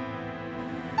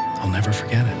 I'll never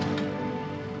forget it.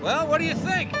 Well, what do you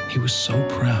think? He was so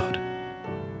proud.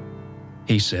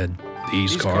 He said,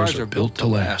 these cars are built to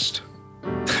last.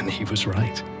 And he was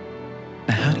right.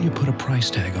 Now, how do you put a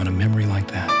price tag on a memory like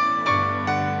that?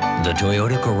 The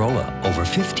Toyota Corolla, over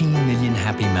 15 million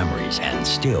happy memories and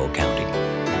still counting.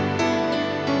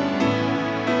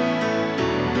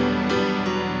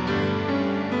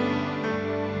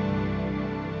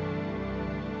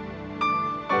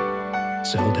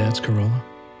 Sell Dad's Corolla?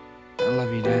 I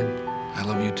love you, Dad. I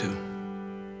love you too.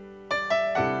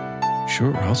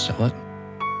 Sure, I'll sell it.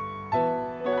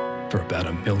 For about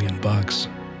 $1 million.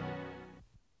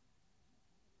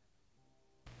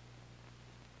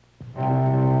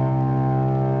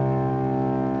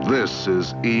 This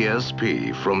is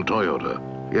ESP from Toyota.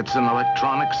 It's an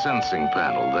electronic sensing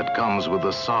panel that comes with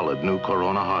the solid new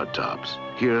Corona hardtops.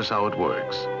 Here's how it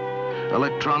works.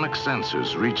 electronic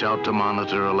sensors reach out to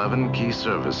monitor 11 key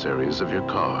service areas of your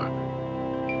car.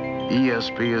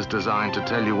 ESP is designed to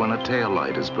tell you when a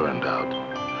taillight is burned out,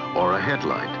 or a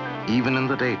headlight, even in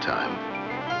the daytime,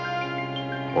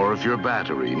 or if your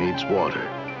battery needs water,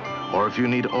 or if you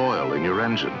need oil in your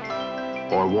engine,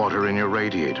 or water in your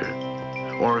radiator,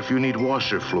 or if you need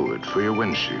washer fluid for your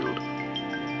windshield,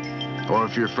 or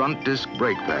if your front disc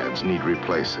brake pads need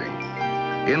replacing.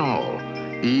 In all,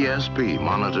 ESP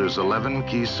monitors 11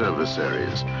 key service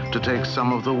areas to take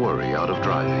some of the worry out of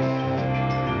driving.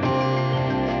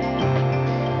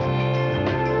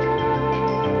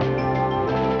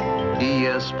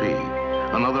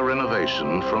 ESP, another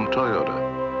innovation from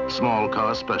Toyota, small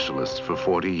car specialists for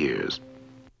 40 years.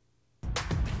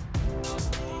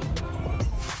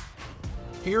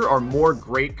 Here are more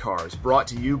great cars brought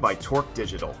to you by TORC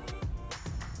Digital.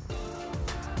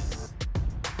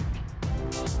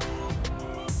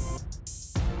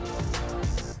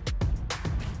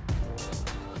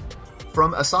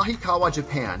 From Asahikawa,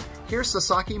 Japan, here's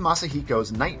Sasaki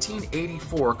Masahiko's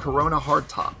 1984 Corona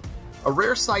hardtop. A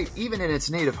rare sight even in its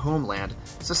native homeland,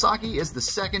 Sasaki is the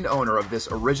second owner of this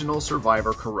original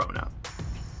survivor Corona.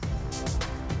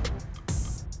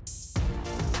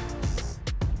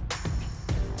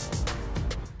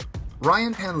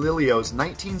 Ryan Panlilio's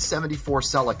 1974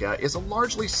 Celica is a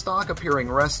largely stock-appearing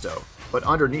resto, but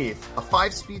underneath, a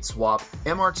 5-speed swap,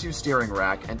 MR2 steering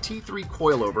rack, and T3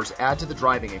 coilovers add to the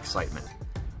driving excitement.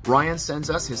 Ryan sends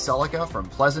us his Celica from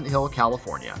Pleasant Hill,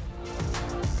 California.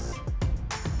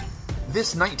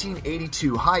 This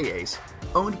 1982 Hi-Ace,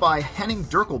 owned by Henning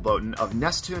Dirkelboten of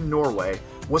Nesttun, Norway,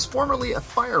 was formerly a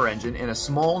fire engine in a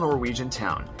small Norwegian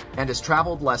town, and has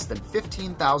traveled less than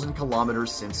 15,000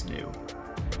 kilometers since new.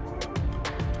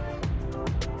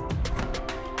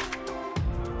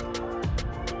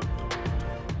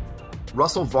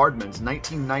 Russell Vardman's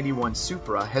 1991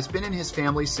 Supra has been in his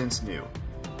family since new.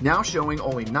 Now showing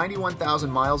only 91,000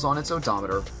 miles on its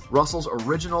odometer, Russell's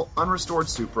original unrestored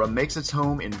Supra makes its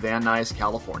home in Van Nuys,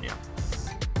 California.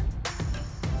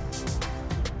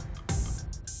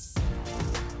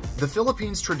 The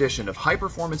Philippines' tradition of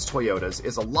high-performance Toyotas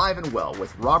is alive and well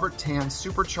with Robert Tan's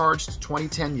supercharged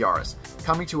 2010 Yaris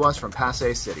coming to us from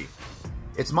Pasay City.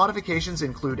 Its modifications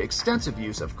include extensive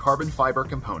use of carbon fiber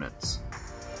components.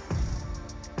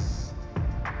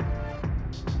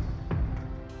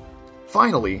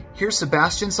 Finally, here's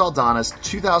Sebastian Saldana's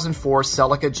 2004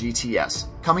 Celica GTS,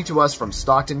 coming to us from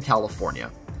Stockton, California.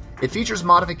 It features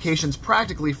modifications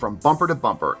practically from bumper to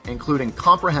bumper, including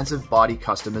comprehensive body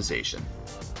customization.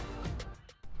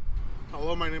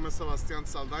 Hello, my name is Sebastian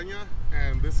Saldana,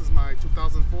 and this is my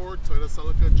 2004 Toyota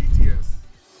Celica GTS.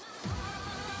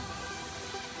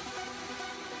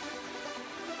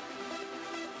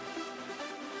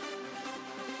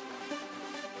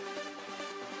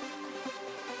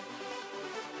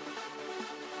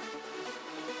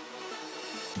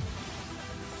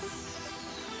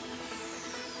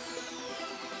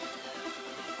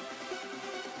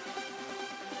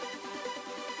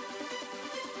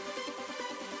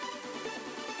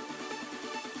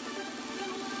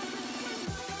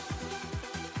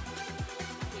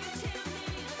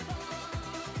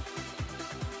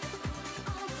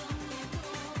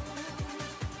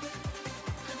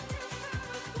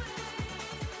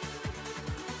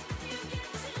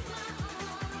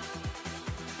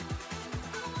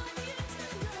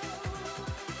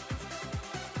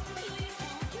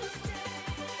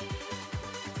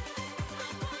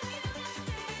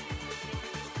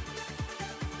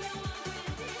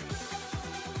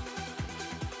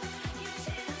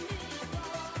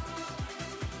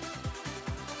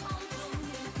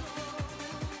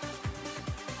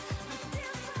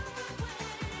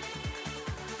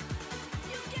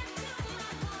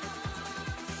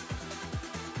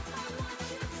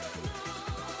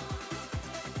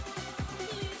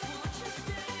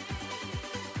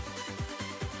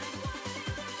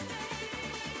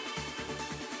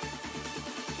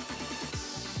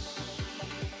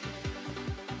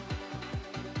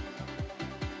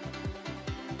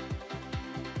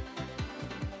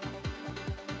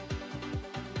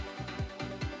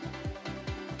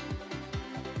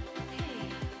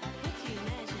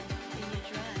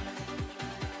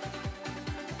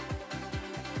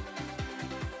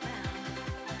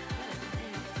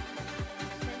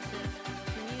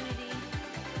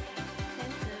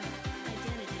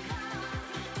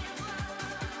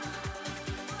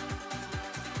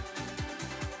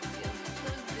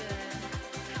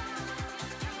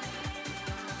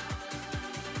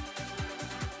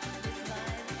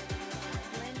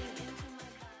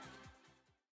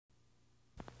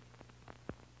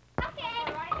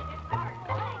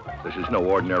 This is no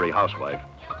ordinary housewife.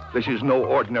 This is no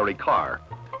ordinary car.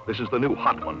 This is the new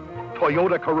hot one,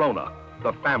 Toyota Corona,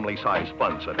 the family-size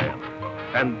fun sedan.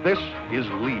 And this is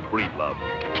Lee Breedlove.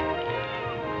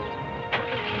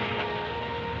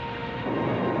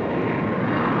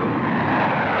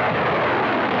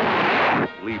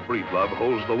 Lee Breedlove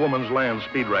holds the woman's land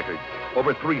speed record,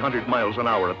 over 300 miles an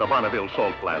hour at the Bonneville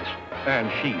Salt Flats,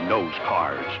 and she knows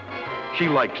cars. She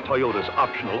likes Toyota's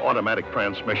optional automatic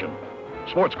transmission,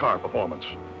 sports car performance,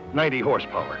 90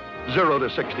 horsepower, 0 to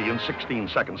 60 in 16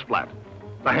 seconds flat,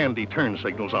 the handy turn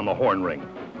signals on the horn ring,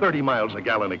 30 miles a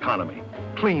gallon economy,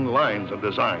 clean lines and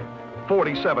design,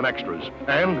 47 extras,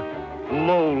 and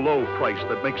low, low price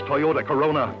that makes Toyota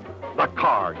Corona the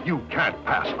car you can't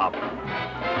pass up.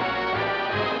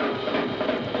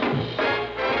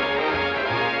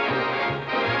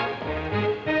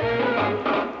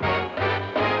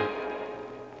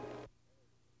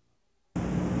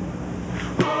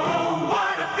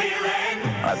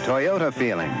 Toyota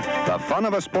feeling, the fun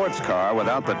of a sports car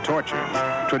without the tortures.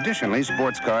 Traditionally,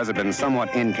 sports cars have been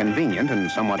somewhat inconvenient and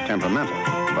somewhat temperamental,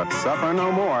 but suffer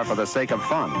no more for the sake of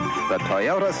fun. The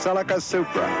Toyota Celica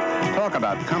Supra. Talk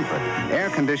about comfort, air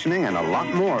conditioning, and a lot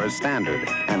more is standard.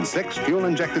 And 6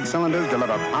 fuel-injected cylinders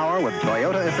deliver power with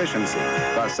Toyota efficiency.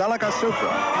 The Celica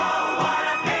Supra.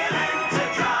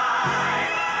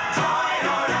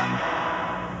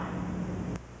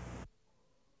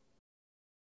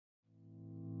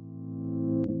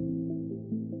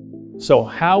 So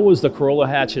how was the Corolla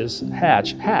hatched?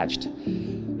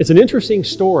 It's an interesting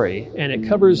story, and it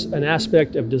covers an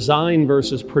aspect of design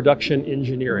versus production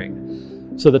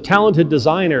engineering. So the talented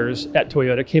designers at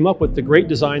Toyota came up with the great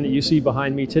design that you see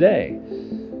behind me today.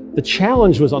 The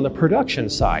challenge was on the production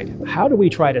side. How do we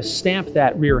try to stamp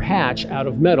that rear hatch out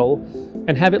of metal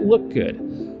and have it look good?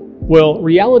 Well,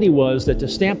 reality was that to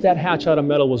stamp that hatch out of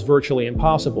metal was virtually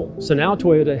impossible. So now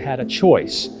Toyota had a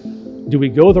choice. Do we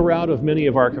go the route of many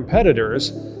of our competitors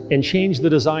and change the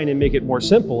design and make it more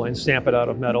simple and stamp it out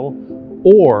of metal?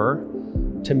 Or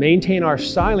to maintain our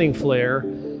styling flair,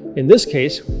 in this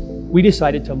case, we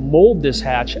decided to mold this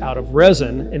hatch out of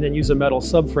resin and then use a metal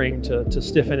subframe to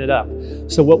stiffen it up.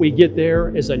 So what we get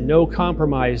there is a no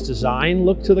compromise design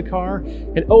look to the car.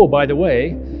 And oh, by the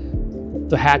way,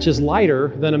 the hatch is lighter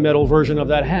than a metal version of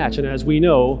that hatch. And as we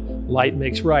know, light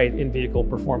makes right in vehicle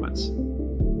performance.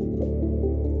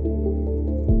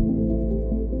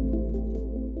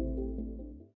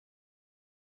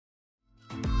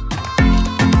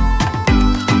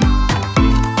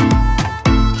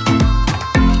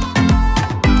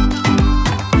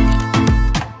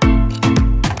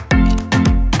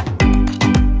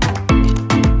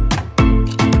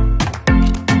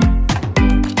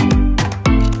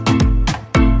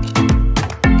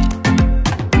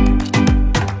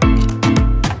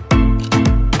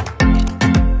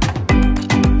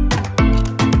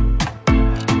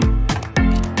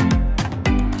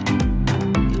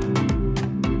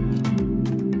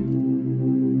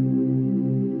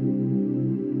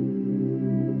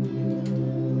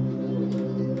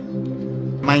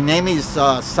 My name is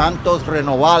Santos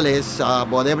Renovales,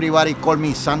 but everybody call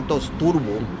me Santos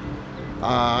Turbo.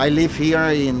 I live here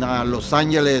in Los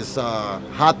Angeles,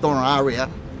 Hawthorne area.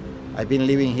 I've been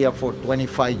living here for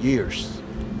 25 years.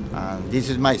 This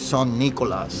is my son,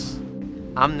 Nicolas.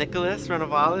 I'm Nicolas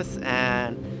Renovales,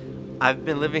 and I've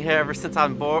been living here ever since I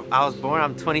was born.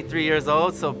 I'm 23 years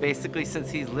old, so basically since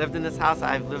he's lived in this house,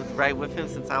 I've lived right with him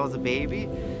since I was a baby.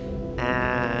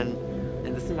 And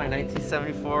this is my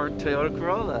 1974 Toyota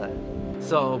Corolla.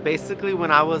 So basically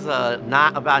when I was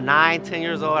about 9, 10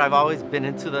 years old, I've always been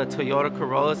into the Toyota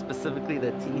Corolla, specifically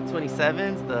the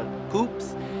TE27s, the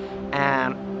coupes.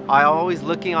 And I always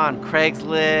looking on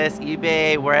Craigslist,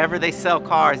 eBay, wherever they sell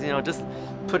cars, you know, just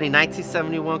putting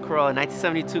 1971 Corolla,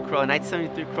 1972 Corolla,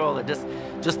 1973 Corolla,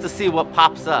 just to see what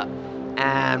pops up.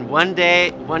 And one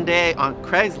day on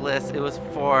Craigslist, it was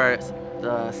for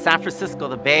the San Francisco,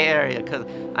 the Bay Area, because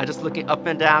I just looking up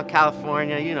and down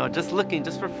California, you know, just looking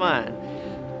just for fun.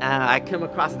 And I came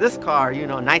across this car, you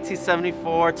know,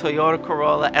 1974 Toyota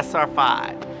Corolla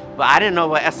SR5. But I didn't know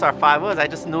what SR5 was. I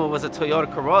just knew it was a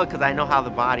Toyota Corolla because I know how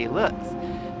the body looks.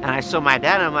 And I showed my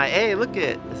dad, and I'm like, hey, look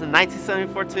it, it's a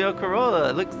 1974 Toyota Corolla.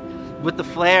 It looks with the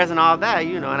flares and all that,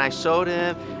 you know. And I showed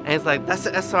him, and he's like, that's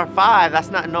an SR5.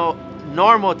 That's not no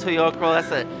normal Toyota Corolla.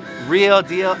 That's a real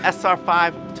deal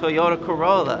SR5 Toyota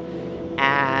Corolla.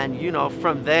 And you know,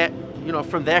 from there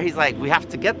he's like, we have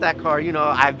to get that car. You know,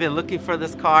 I've been looking for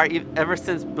this car ever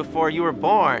since before you were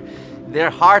born. They're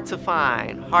hard to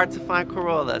find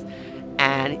Corollas.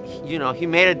 And you know, he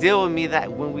made a deal with me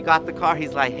that when we got the car,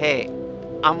 he's like, hey,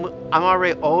 I'm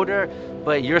already older,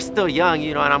 but you're still young,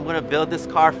 you know, and I'm gonna build this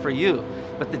car for you.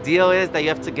 But the deal is that you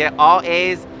have to get all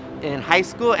A's in high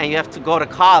school and you have to go to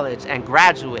college and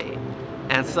graduate.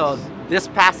 And so this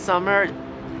past summer,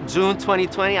 June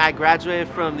 2020, I graduated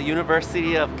from the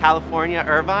University of California,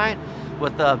 Irvine,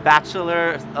 with a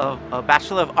Bachelor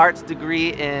of Arts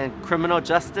degree in criminal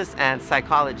justice and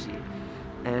psychology.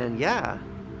 And yeah.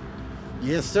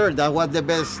 Yes, sir, that was the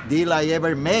best deal I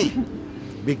ever made.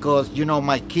 Because, you know,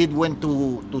 my kid went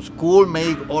to school,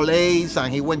 made all A's,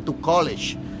 and he went to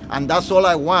college. And that's all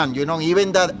I want, you know,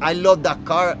 even that I love that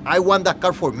car, I want that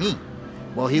car for me.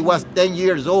 But he was 10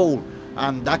 years old,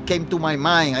 and that came to my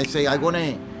mind. I say, I'm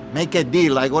gonna make a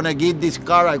deal. I'm gonna give this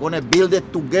car, I'm gonna build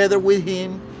it together with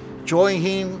him, showing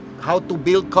him how to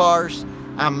build cars,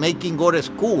 and make him go to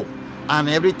school. And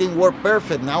everything worked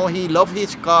perfect. Now he loves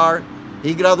his car,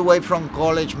 he graduated from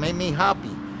college, made me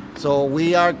happy. So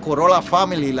we are Corolla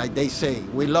family, like they say.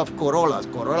 We love Corollas,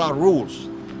 Corolla rules.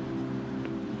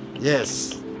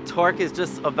 Yes. TORC is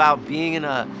just about being in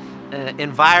an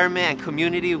environment and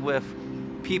community with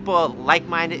people,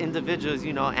 like-minded individuals,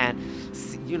 you know, and,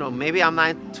 you know, maybe I'm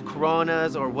not into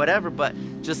Corollas or whatever, but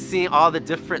just seeing all the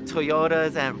different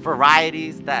Toyotas and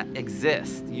varieties that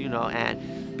exist, you know,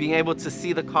 and being able to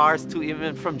see the cars too,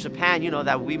 even from Japan, you know,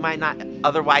 that we might not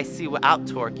otherwise see without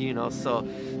TORC, you know. So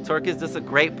TORC is just a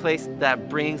great place that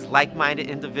brings like-minded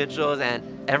individuals and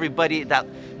everybody that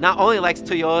not only likes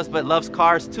Toyotas, but loves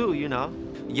cars too, you know.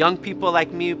 Young people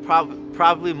like me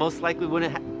probably most likely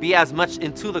wouldn't be as much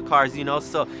into the cars, you know,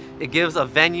 so it gives a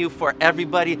venue for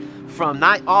everybody from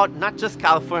not just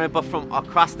California, but from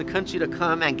across the country to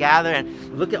come and gather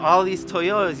and look at all these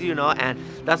Toyotas, you know, and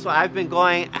that's why I've been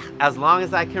going as long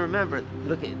as I can remember.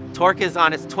 Look, TORC is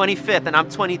on its 25th and I'm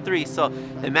 23, so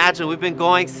imagine we've been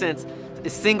going since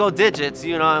single digits,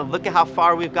 you know, and look at how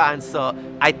far we've gotten. So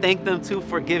I thank them too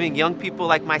for giving young people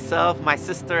like myself, my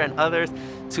sister and others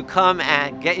to come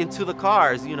and get into the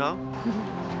cars, you know.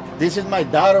 This is my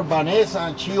daughter Vanessa,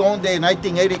 and she owned the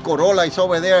 1980 Corolla. It's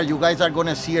over there. You guys are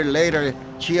gonna see her later.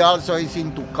 She also is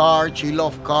into cars. She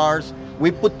loves cars.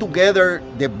 We put together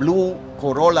the blue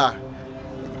Corolla,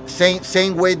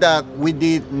 same way that we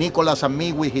did Nicholas and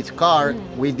me with his car.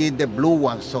 We did the blue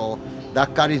one, so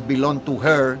that car is belong to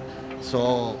her.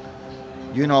 So,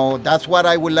 you know, that's what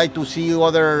I would like to see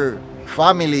other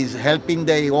families helping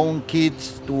their own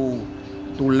kids to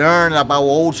learn about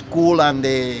old school and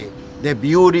the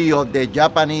beauty of the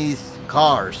Japanese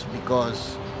cars,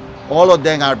 because all of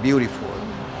them are beautiful.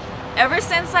 Ever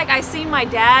since like I seen my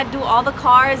dad do all the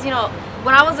cars, you know,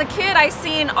 when I was a kid, I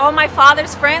seen all my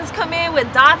father's friends come in with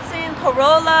Datsun,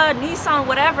 Corolla, Nissan,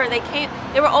 whatever.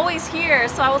 They were always here,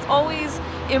 so I was always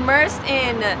immersed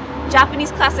in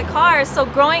Japanese classic cars. So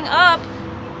growing up,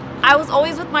 I was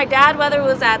always with my dad, whether it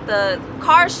was at the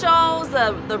car shows,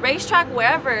 the racetrack,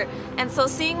 wherever. And so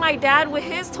seeing my dad with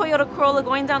his Toyota Corolla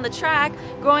going down the track,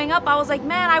 growing up, I was like,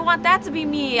 man, I want that to be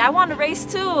me. I want to race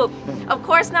too. Of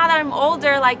course, now that I'm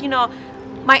older, like, you know,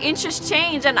 my interests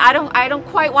change and I don't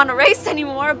quite want to race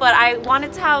anymore, but I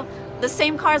wanted to have the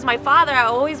same car as my father. I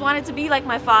always wanted to be like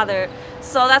my father.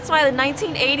 So that's why the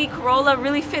 1980 Corolla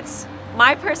really fits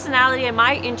my personality and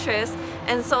my interests.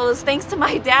 And so it was thanks to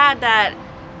my dad that,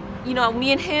 you know,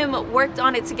 me and him worked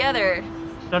on it together.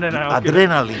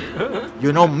 Adrenaline.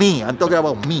 You know me, I'm talking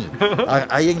about me.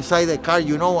 I inside the car,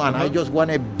 you know, and I just want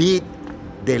to beat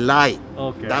the light.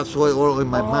 Okay. That's all in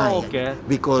my mind. Okay.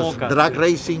 Because drag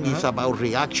racing is about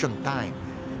reaction time.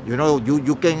 You know,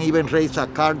 you can even race a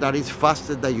car that is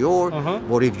faster than yours,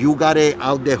 but if you got it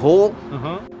out the hole.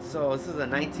 So this is a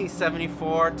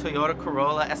 1974 Toyota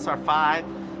Corolla SR5,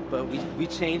 but we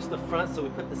changed the front, so we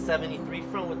put the 73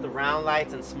 front with the round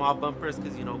lights and small bumpers,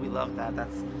 because, you know, we love that.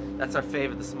 That's our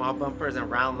favorite, the small bumpers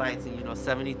and round lights. And, you know,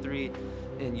 73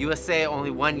 in USA only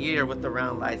 1 year with the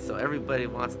round lights, so everybody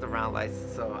wants the round lights.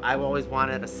 So I've always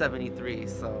wanted a 73,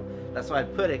 so that's why I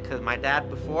put it, because my dad,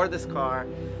 before this car,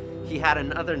 he had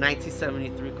another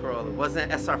 1973 Corolla. It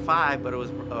wasn't SR5, but it was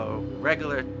a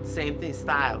regular, same thing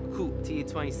style, coupe,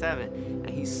 TE27. And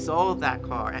he sold that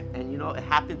car. And you know, it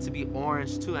happened to be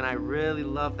orange too, and I really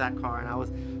loved that car. And I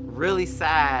was really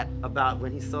sad about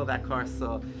when he sold that car.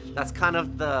 So that's kind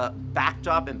of the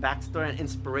backdrop and backstory and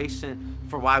inspiration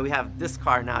for why we have this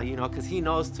car now, you know, because he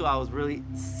knows too I was really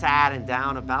sad and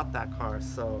down about that car.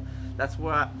 So that's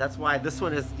why this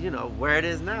one is, you know, where it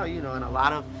is now, you know, and a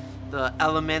lot of the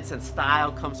elements and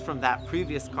style comes from that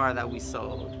previous car that we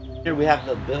sold. Here we have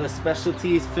the bill of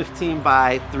specialties, 15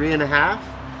 by 3.5,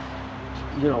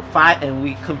 you know, 5, and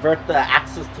we convert the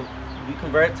axles to, we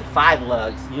convert it to 5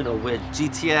 lugs, you know, with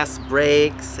GTS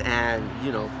brakes and,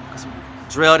 you know,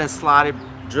 drilled and slotted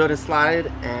drilled and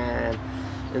slotted, and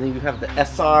then you have the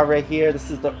SR right here. This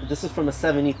is from a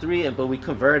 73, but we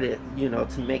converted, you know,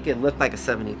 to make it look like a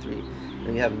 73.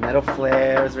 And you have metal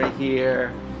flares right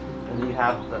here, and then you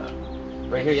have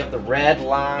right here you have the red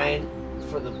line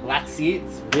for the black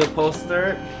seats, rear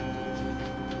poster,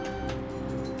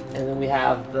 and then we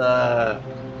have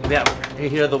right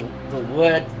here the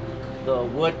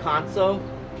wood console,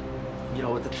 you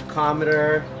know, with the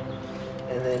tachometer,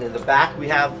 and then in the back we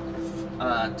have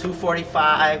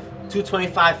 245,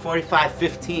 225, 45,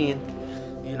 15.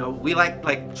 You know, we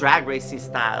like drag racing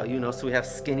style, you know, so we have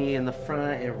skinny in the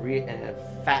front and rear and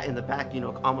fat in the back, you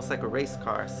know, almost like a race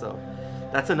car. So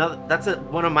that's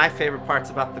one of my favorite parts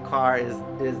about the car is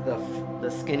the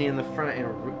skinny in the front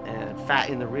and fat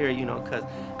in the rear, you know, because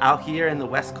out here in the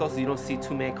West Coast you don't see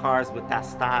too many cars with that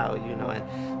style, you know,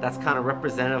 and that's kind of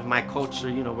representative of my culture,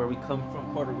 you know, where we come from,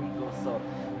 Puerto Rico. So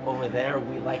over there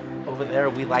we like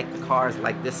the cars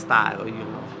like this style, you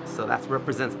know, so that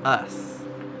represents us.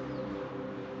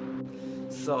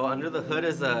 So under the hood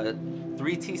is a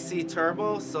 3TC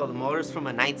turbo, so the motor's from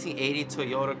a 1980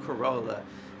 Toyota Corolla.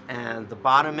 And the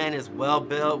bottom end is well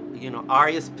built, you know,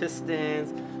 Arias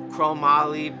pistons,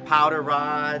 chromoly, powder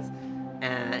rods,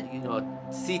 and, you know,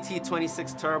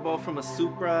 CT26 turbo from a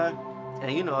Supra.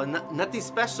 And, you know, nothing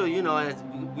special, you know,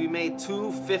 and we made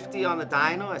 250 on the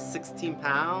dyno at 16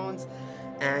 pounds.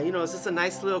 And, you know, it's just a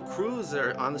nice little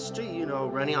cruiser on the street, you know,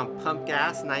 running on pump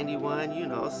gas, 91, you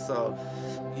know, so,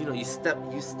 you know, you step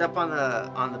on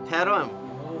the pedal and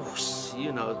whoosh,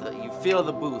 you know, you feel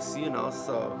the boost, you know,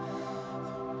 so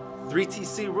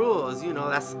 3TC rules, you know,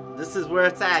 this is where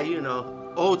it's at, you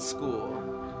know, old school.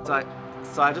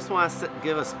 So I just want to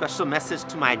give a special message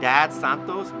to my dad,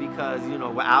 Santos, because, you know,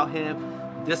 without him,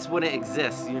 this wouldn't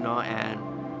exist, you know,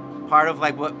 and part of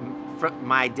like what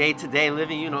my day-to-day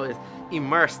living, you know, is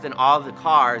immersed in all the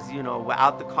cars, you know.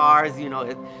 Without the cars, you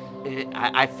know,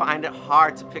 I find it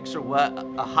hard to picture what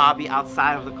a hobby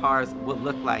outside of the cars would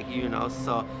look like, you know.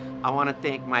 So I want to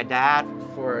thank my dad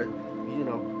for, you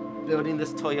know, building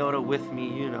this Toyota with me,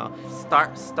 you know.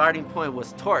 Starting point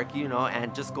was TORC, you know,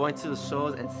 and just going to the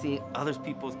shows and seeing other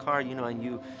people's car, you know, and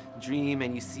you dream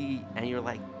and you see and you're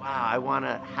like, wow, I want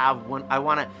to have one, I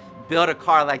want to build a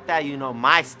car like that, you know,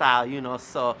 my style, you know.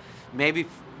 So maybe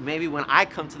when I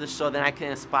come to the show, then I can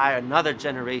inspire another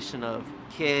generation of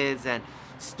kids and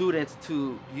students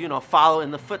to, you know, follow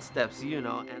in the footsteps, you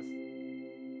know.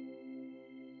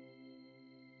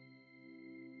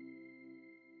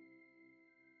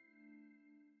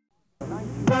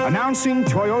 Announcing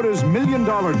Toyota's $1 million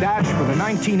dash for the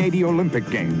 1980 Olympic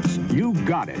Games. You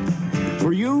got it.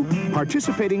 For you,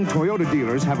 participating Toyota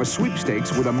dealers have a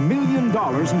sweepstakes with $1 million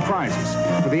in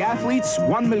prizes. For the athletes,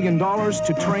 $1 million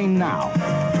to train now.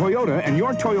 Toyota and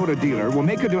your Toyota dealer will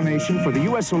make a donation for the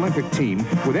U.S. Olympic team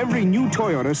with every new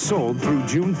Toyota sold through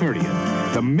June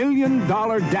 30th. The $1 million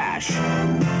dash.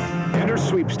 Enter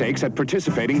sweepstakes at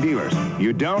participating dealers.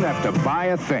 You don't have to buy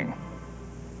a thing.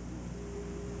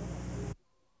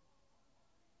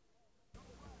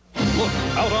 Look,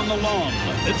 out on the lawn.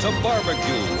 It's a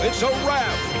barbecue. It's a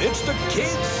raft. It's the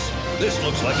kids. This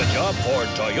looks like a job for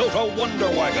Toyota Wonder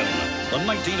Wagon. The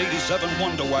 1987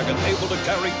 Wonder Wagon, able to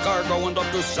carry cargo and up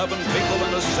to 7 people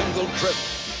in a single trip.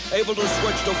 Able to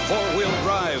switch to 4-wheel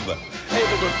drive.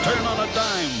 Able to turn on a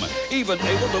dime. Even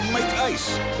able to make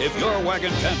ice. If your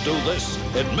wagon can't do this,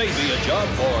 it may be a job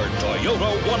for Toyota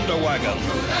Wonder Wagon.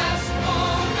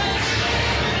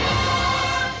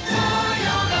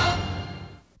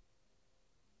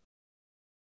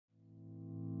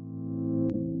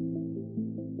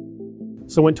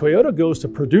 So when Toyota goes to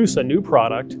produce a new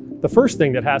product, the first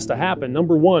thing that has to happen,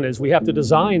 number one, is we have to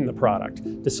design the product,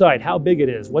 decide how big it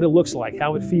is, what it looks like,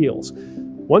 how it feels.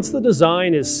 Once the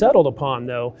design is settled upon,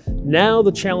 though, now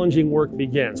the challenging work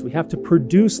begins. We have to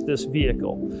produce this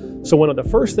vehicle. So one of the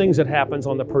first things that happens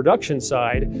on the production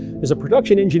side is a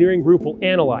production engineering group will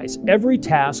analyze every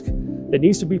task that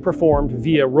needs to be performed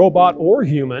via robot or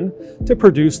human to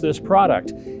produce this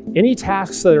product. Any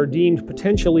tasks that are deemed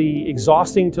potentially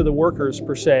exhausting to the workers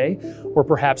per se, or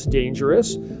perhaps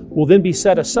dangerous, will then be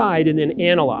set aside and then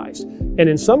analyzed. And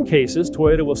in some cases,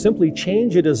 Toyota will simply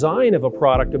change a design of a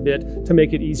product a bit to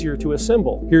make it easier to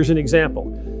assemble. Here's an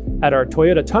example. At our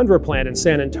Toyota Tundra plant in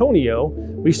San Antonio,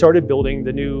 we started building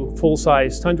the new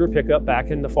full-size Tundra pickup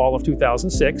back in the fall of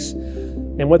 2006.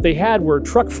 And what they had were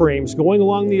truck frames going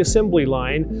along the assembly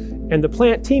line, and the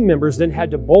plant team members then had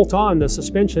to bolt on the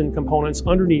suspension components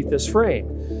underneath this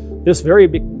frame. This very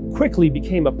quickly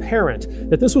became apparent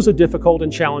that this was a difficult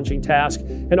and challenging task,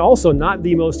 and also not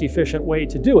the most efficient way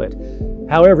to do it.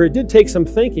 However, it did take some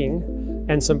thinking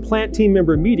and some plant team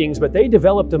member meetings, but they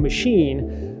developed a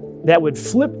machine that would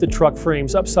flip the truck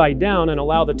frames upside down and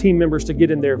allow the team members to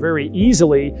get in there very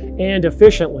easily and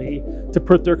efficiently to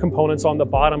put their components on the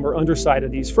bottom or underside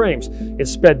of these frames. It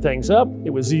sped things up, it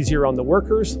was easier on the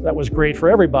workers, that was great for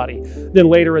everybody. Then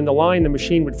later in the line, the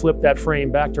machine would flip that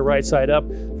frame back to right side up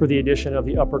for the addition of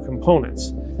the upper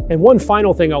components. And one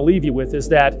final thing I'll leave you with is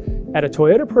that at a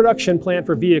Toyota production plant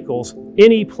for vehicles,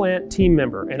 any plant team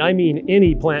member, and I mean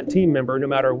any plant team member, no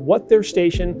matter what their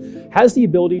station, has the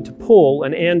ability to pull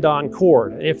an and-on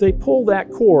cord. And if they pull that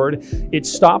cord, it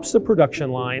stops the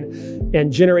production line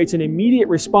and generates an immediate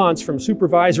response from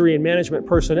supervisory and management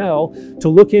personnel to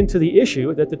look into the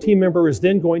issue that the team member is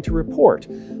then going to report,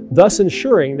 thus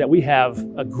ensuring that we have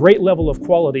a great level of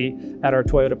quality at our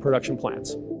Toyota production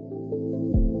plants.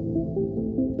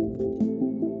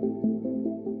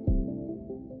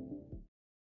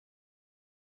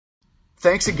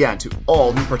 Thanks again to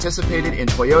all who participated in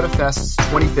Toyota Fest's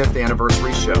 25th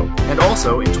anniversary show, and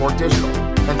also in TORC Digital.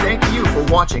 And thank you for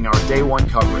watching our Day 1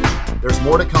 coverage. There's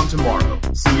more to come tomorrow.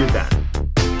 See you then.